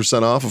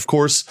 15% off. Of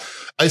course,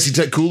 Icy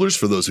Tech coolers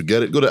for those who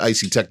get it. Go to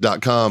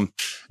icytech.com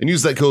and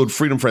use that code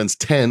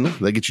FreedomFriends10.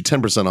 That gets you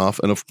 10% off.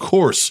 And of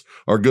course,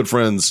 our good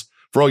friends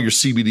for all your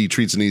CBD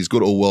treats and needs, go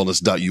to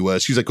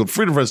owellness.us. Use that code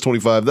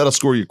FreedomFriends25. That'll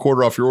score you a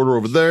quarter off your order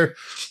over there.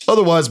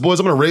 Otherwise,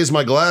 boys, I'm going to raise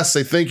my glass,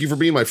 say thank you for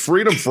being my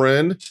freedom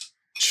friend.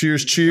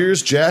 Cheers,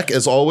 cheers. Jack,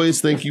 as always,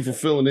 thank you for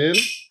filling in.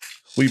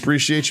 We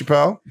appreciate you,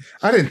 pal.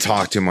 I didn't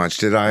talk too much,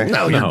 did I?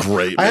 No, you're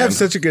great, man. I have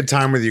such a good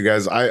time with you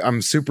guys.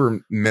 I'm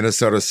super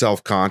Minnesota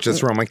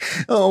self-conscious where I'm like,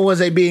 oh,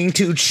 was I being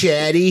too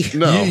chatty?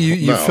 No.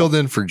 You filled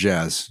in for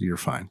Jazz. You're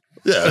fine.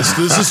 Yeah,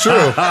 this is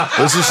true.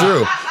 This is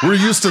true. We're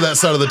used to that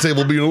side of the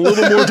table being a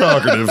little more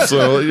talkative,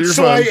 so you're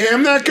fine. I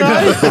am that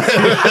guy?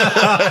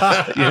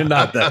 You're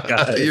not that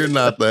guy. You're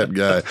not that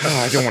guy. Oh,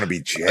 I don't want to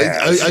be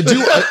Jazz. I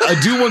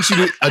do want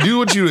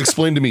you to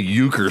explain to me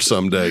euchre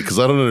someday because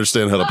I don't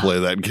understand how to play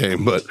that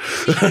game, but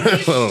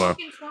I don't know.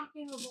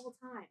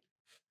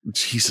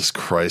 Jesus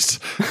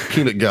Christ.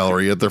 Peanut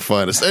Gallery at their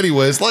finest.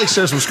 Anyways, like,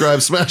 share,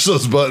 subscribe, smash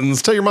those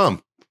buttons. Tell your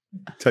mom.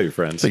 Tell your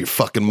friends. Tell your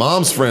fucking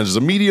mom's friends. There's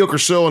a mediocre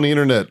show on the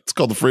internet. It's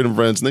called The Freedom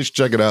Friends, and they should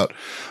check it out.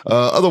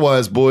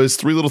 Otherwise, boys,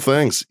 3 little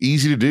things.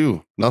 Easy to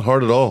do. Not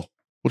hard at all.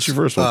 What's your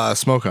first one?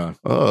 Smoke on.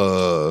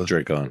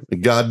 Drink on.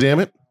 God damn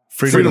it.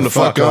 Freedom to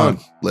fuck on.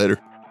 Later.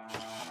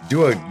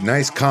 Do a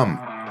nice cum.